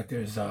it's good that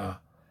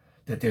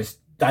there's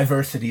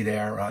diversity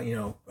there,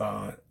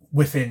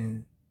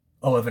 within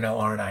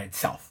 11LRNI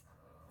itself.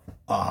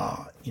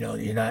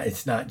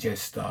 It's not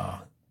just,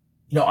 I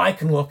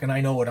can look and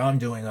I know what I'm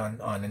doing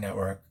on the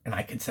network, and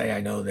I can say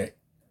I know that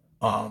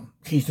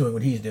he's doing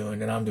what he's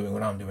doing and I'm doing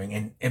what I'm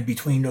doing. And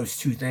between those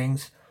two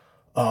things,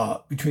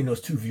 between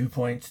those two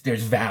viewpoints,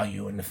 there's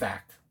value in the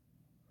fact.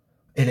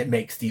 And it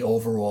makes the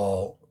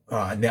overall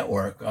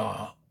network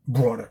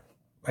broader,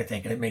 I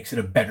think, and it makes it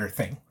a better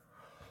thing.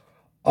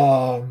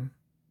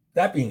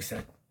 That being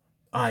said,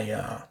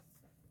 I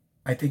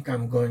think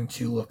I'm going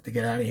to look to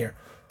get out of here.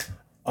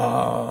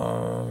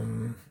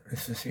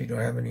 Let's just see, do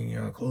I have any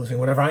closing,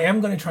 whatever. I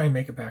am going to try and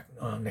make it back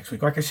next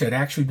week. Like I said,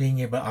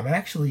 I'm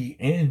actually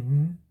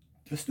in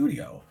the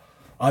studio.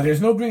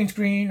 There's no green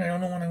screen. I don't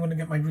know when I'm going to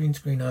get my green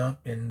screen up,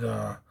 and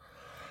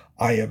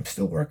I am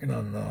still working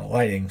on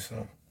lighting,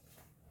 so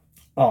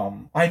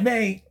I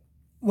may,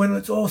 when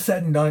it's all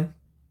said and done,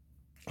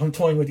 I'm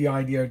toying with the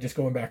idea of just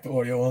going back to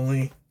audio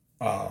only.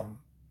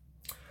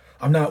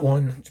 I'm not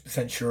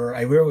 100% sure.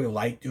 I really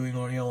like doing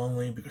audio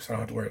only because I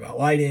don't have to worry about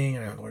lighting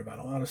and I don't have to worry about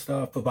a lot of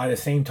stuff. But by the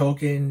same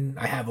token,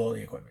 I have all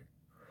the equipment.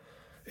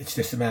 It's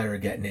just a matter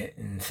of getting it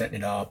and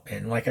setting it up.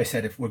 And like I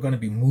said, if we're going to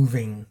be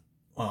moving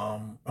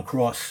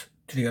across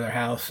to the other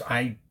house,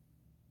 I'm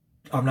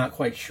not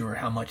quite sure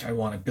how much I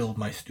want to build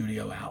my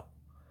studio out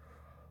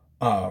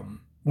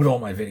with all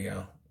my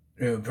video.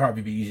 It would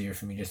probably be easier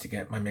for me just to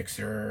get my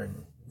mixer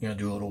and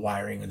do a little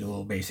wiring and do a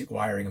little basic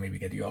wiring and maybe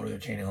get the audio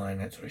chaining line,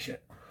 that sort of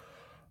shit.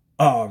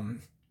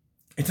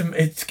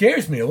 it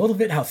scares me a little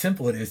bit how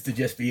simple it is to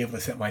just be able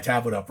to set my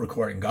tablet up,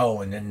 record and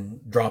go, and then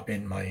drop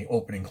in my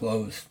opening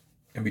close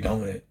and be done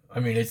with it. I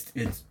mean, it's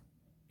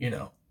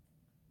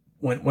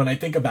when I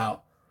think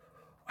about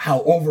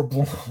how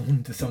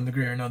overblown to some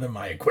degree or another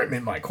my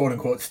equipment, my quote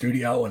unquote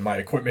studio and my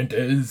equipment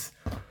is,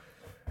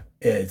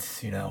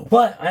 it's,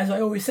 but as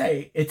I always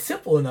say, it's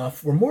simple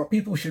enough where more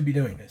people should be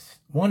doing this.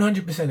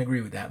 100%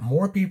 agree with that.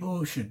 More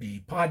people should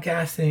be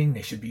podcasting.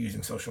 They should be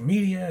using social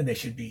media. They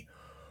should be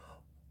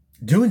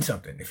doing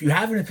something. If you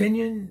have an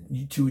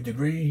opinion, to a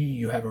degree,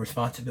 you have a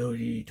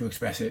responsibility to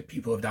express it.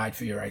 People have died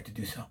for your right to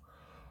do so,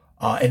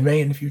 and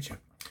may in the future.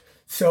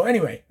 So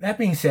anyway, that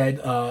being said,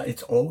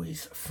 it's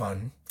always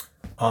fun.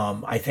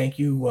 I thank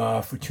you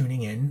for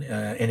tuning in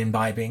and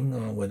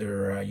imbibing,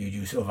 whether you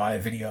do so via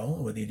video,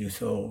 whether you do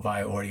so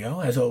via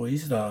audio. As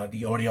always,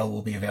 the audio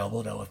will be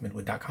available at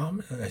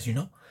lfmidwood.com, as you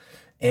know,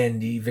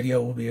 and the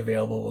video will be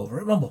available over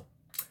at Rumble.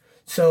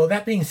 So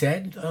that being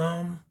said,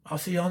 I'll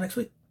see you all next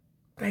week.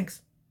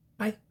 Thanks.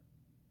 Bye.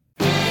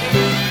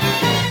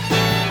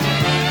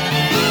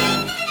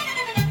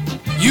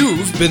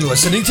 You've been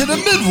listening to the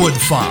Midwood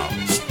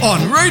Files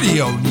on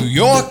Radio New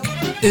York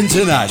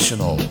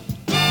International.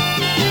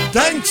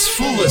 Thanks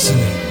for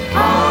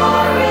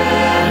listening.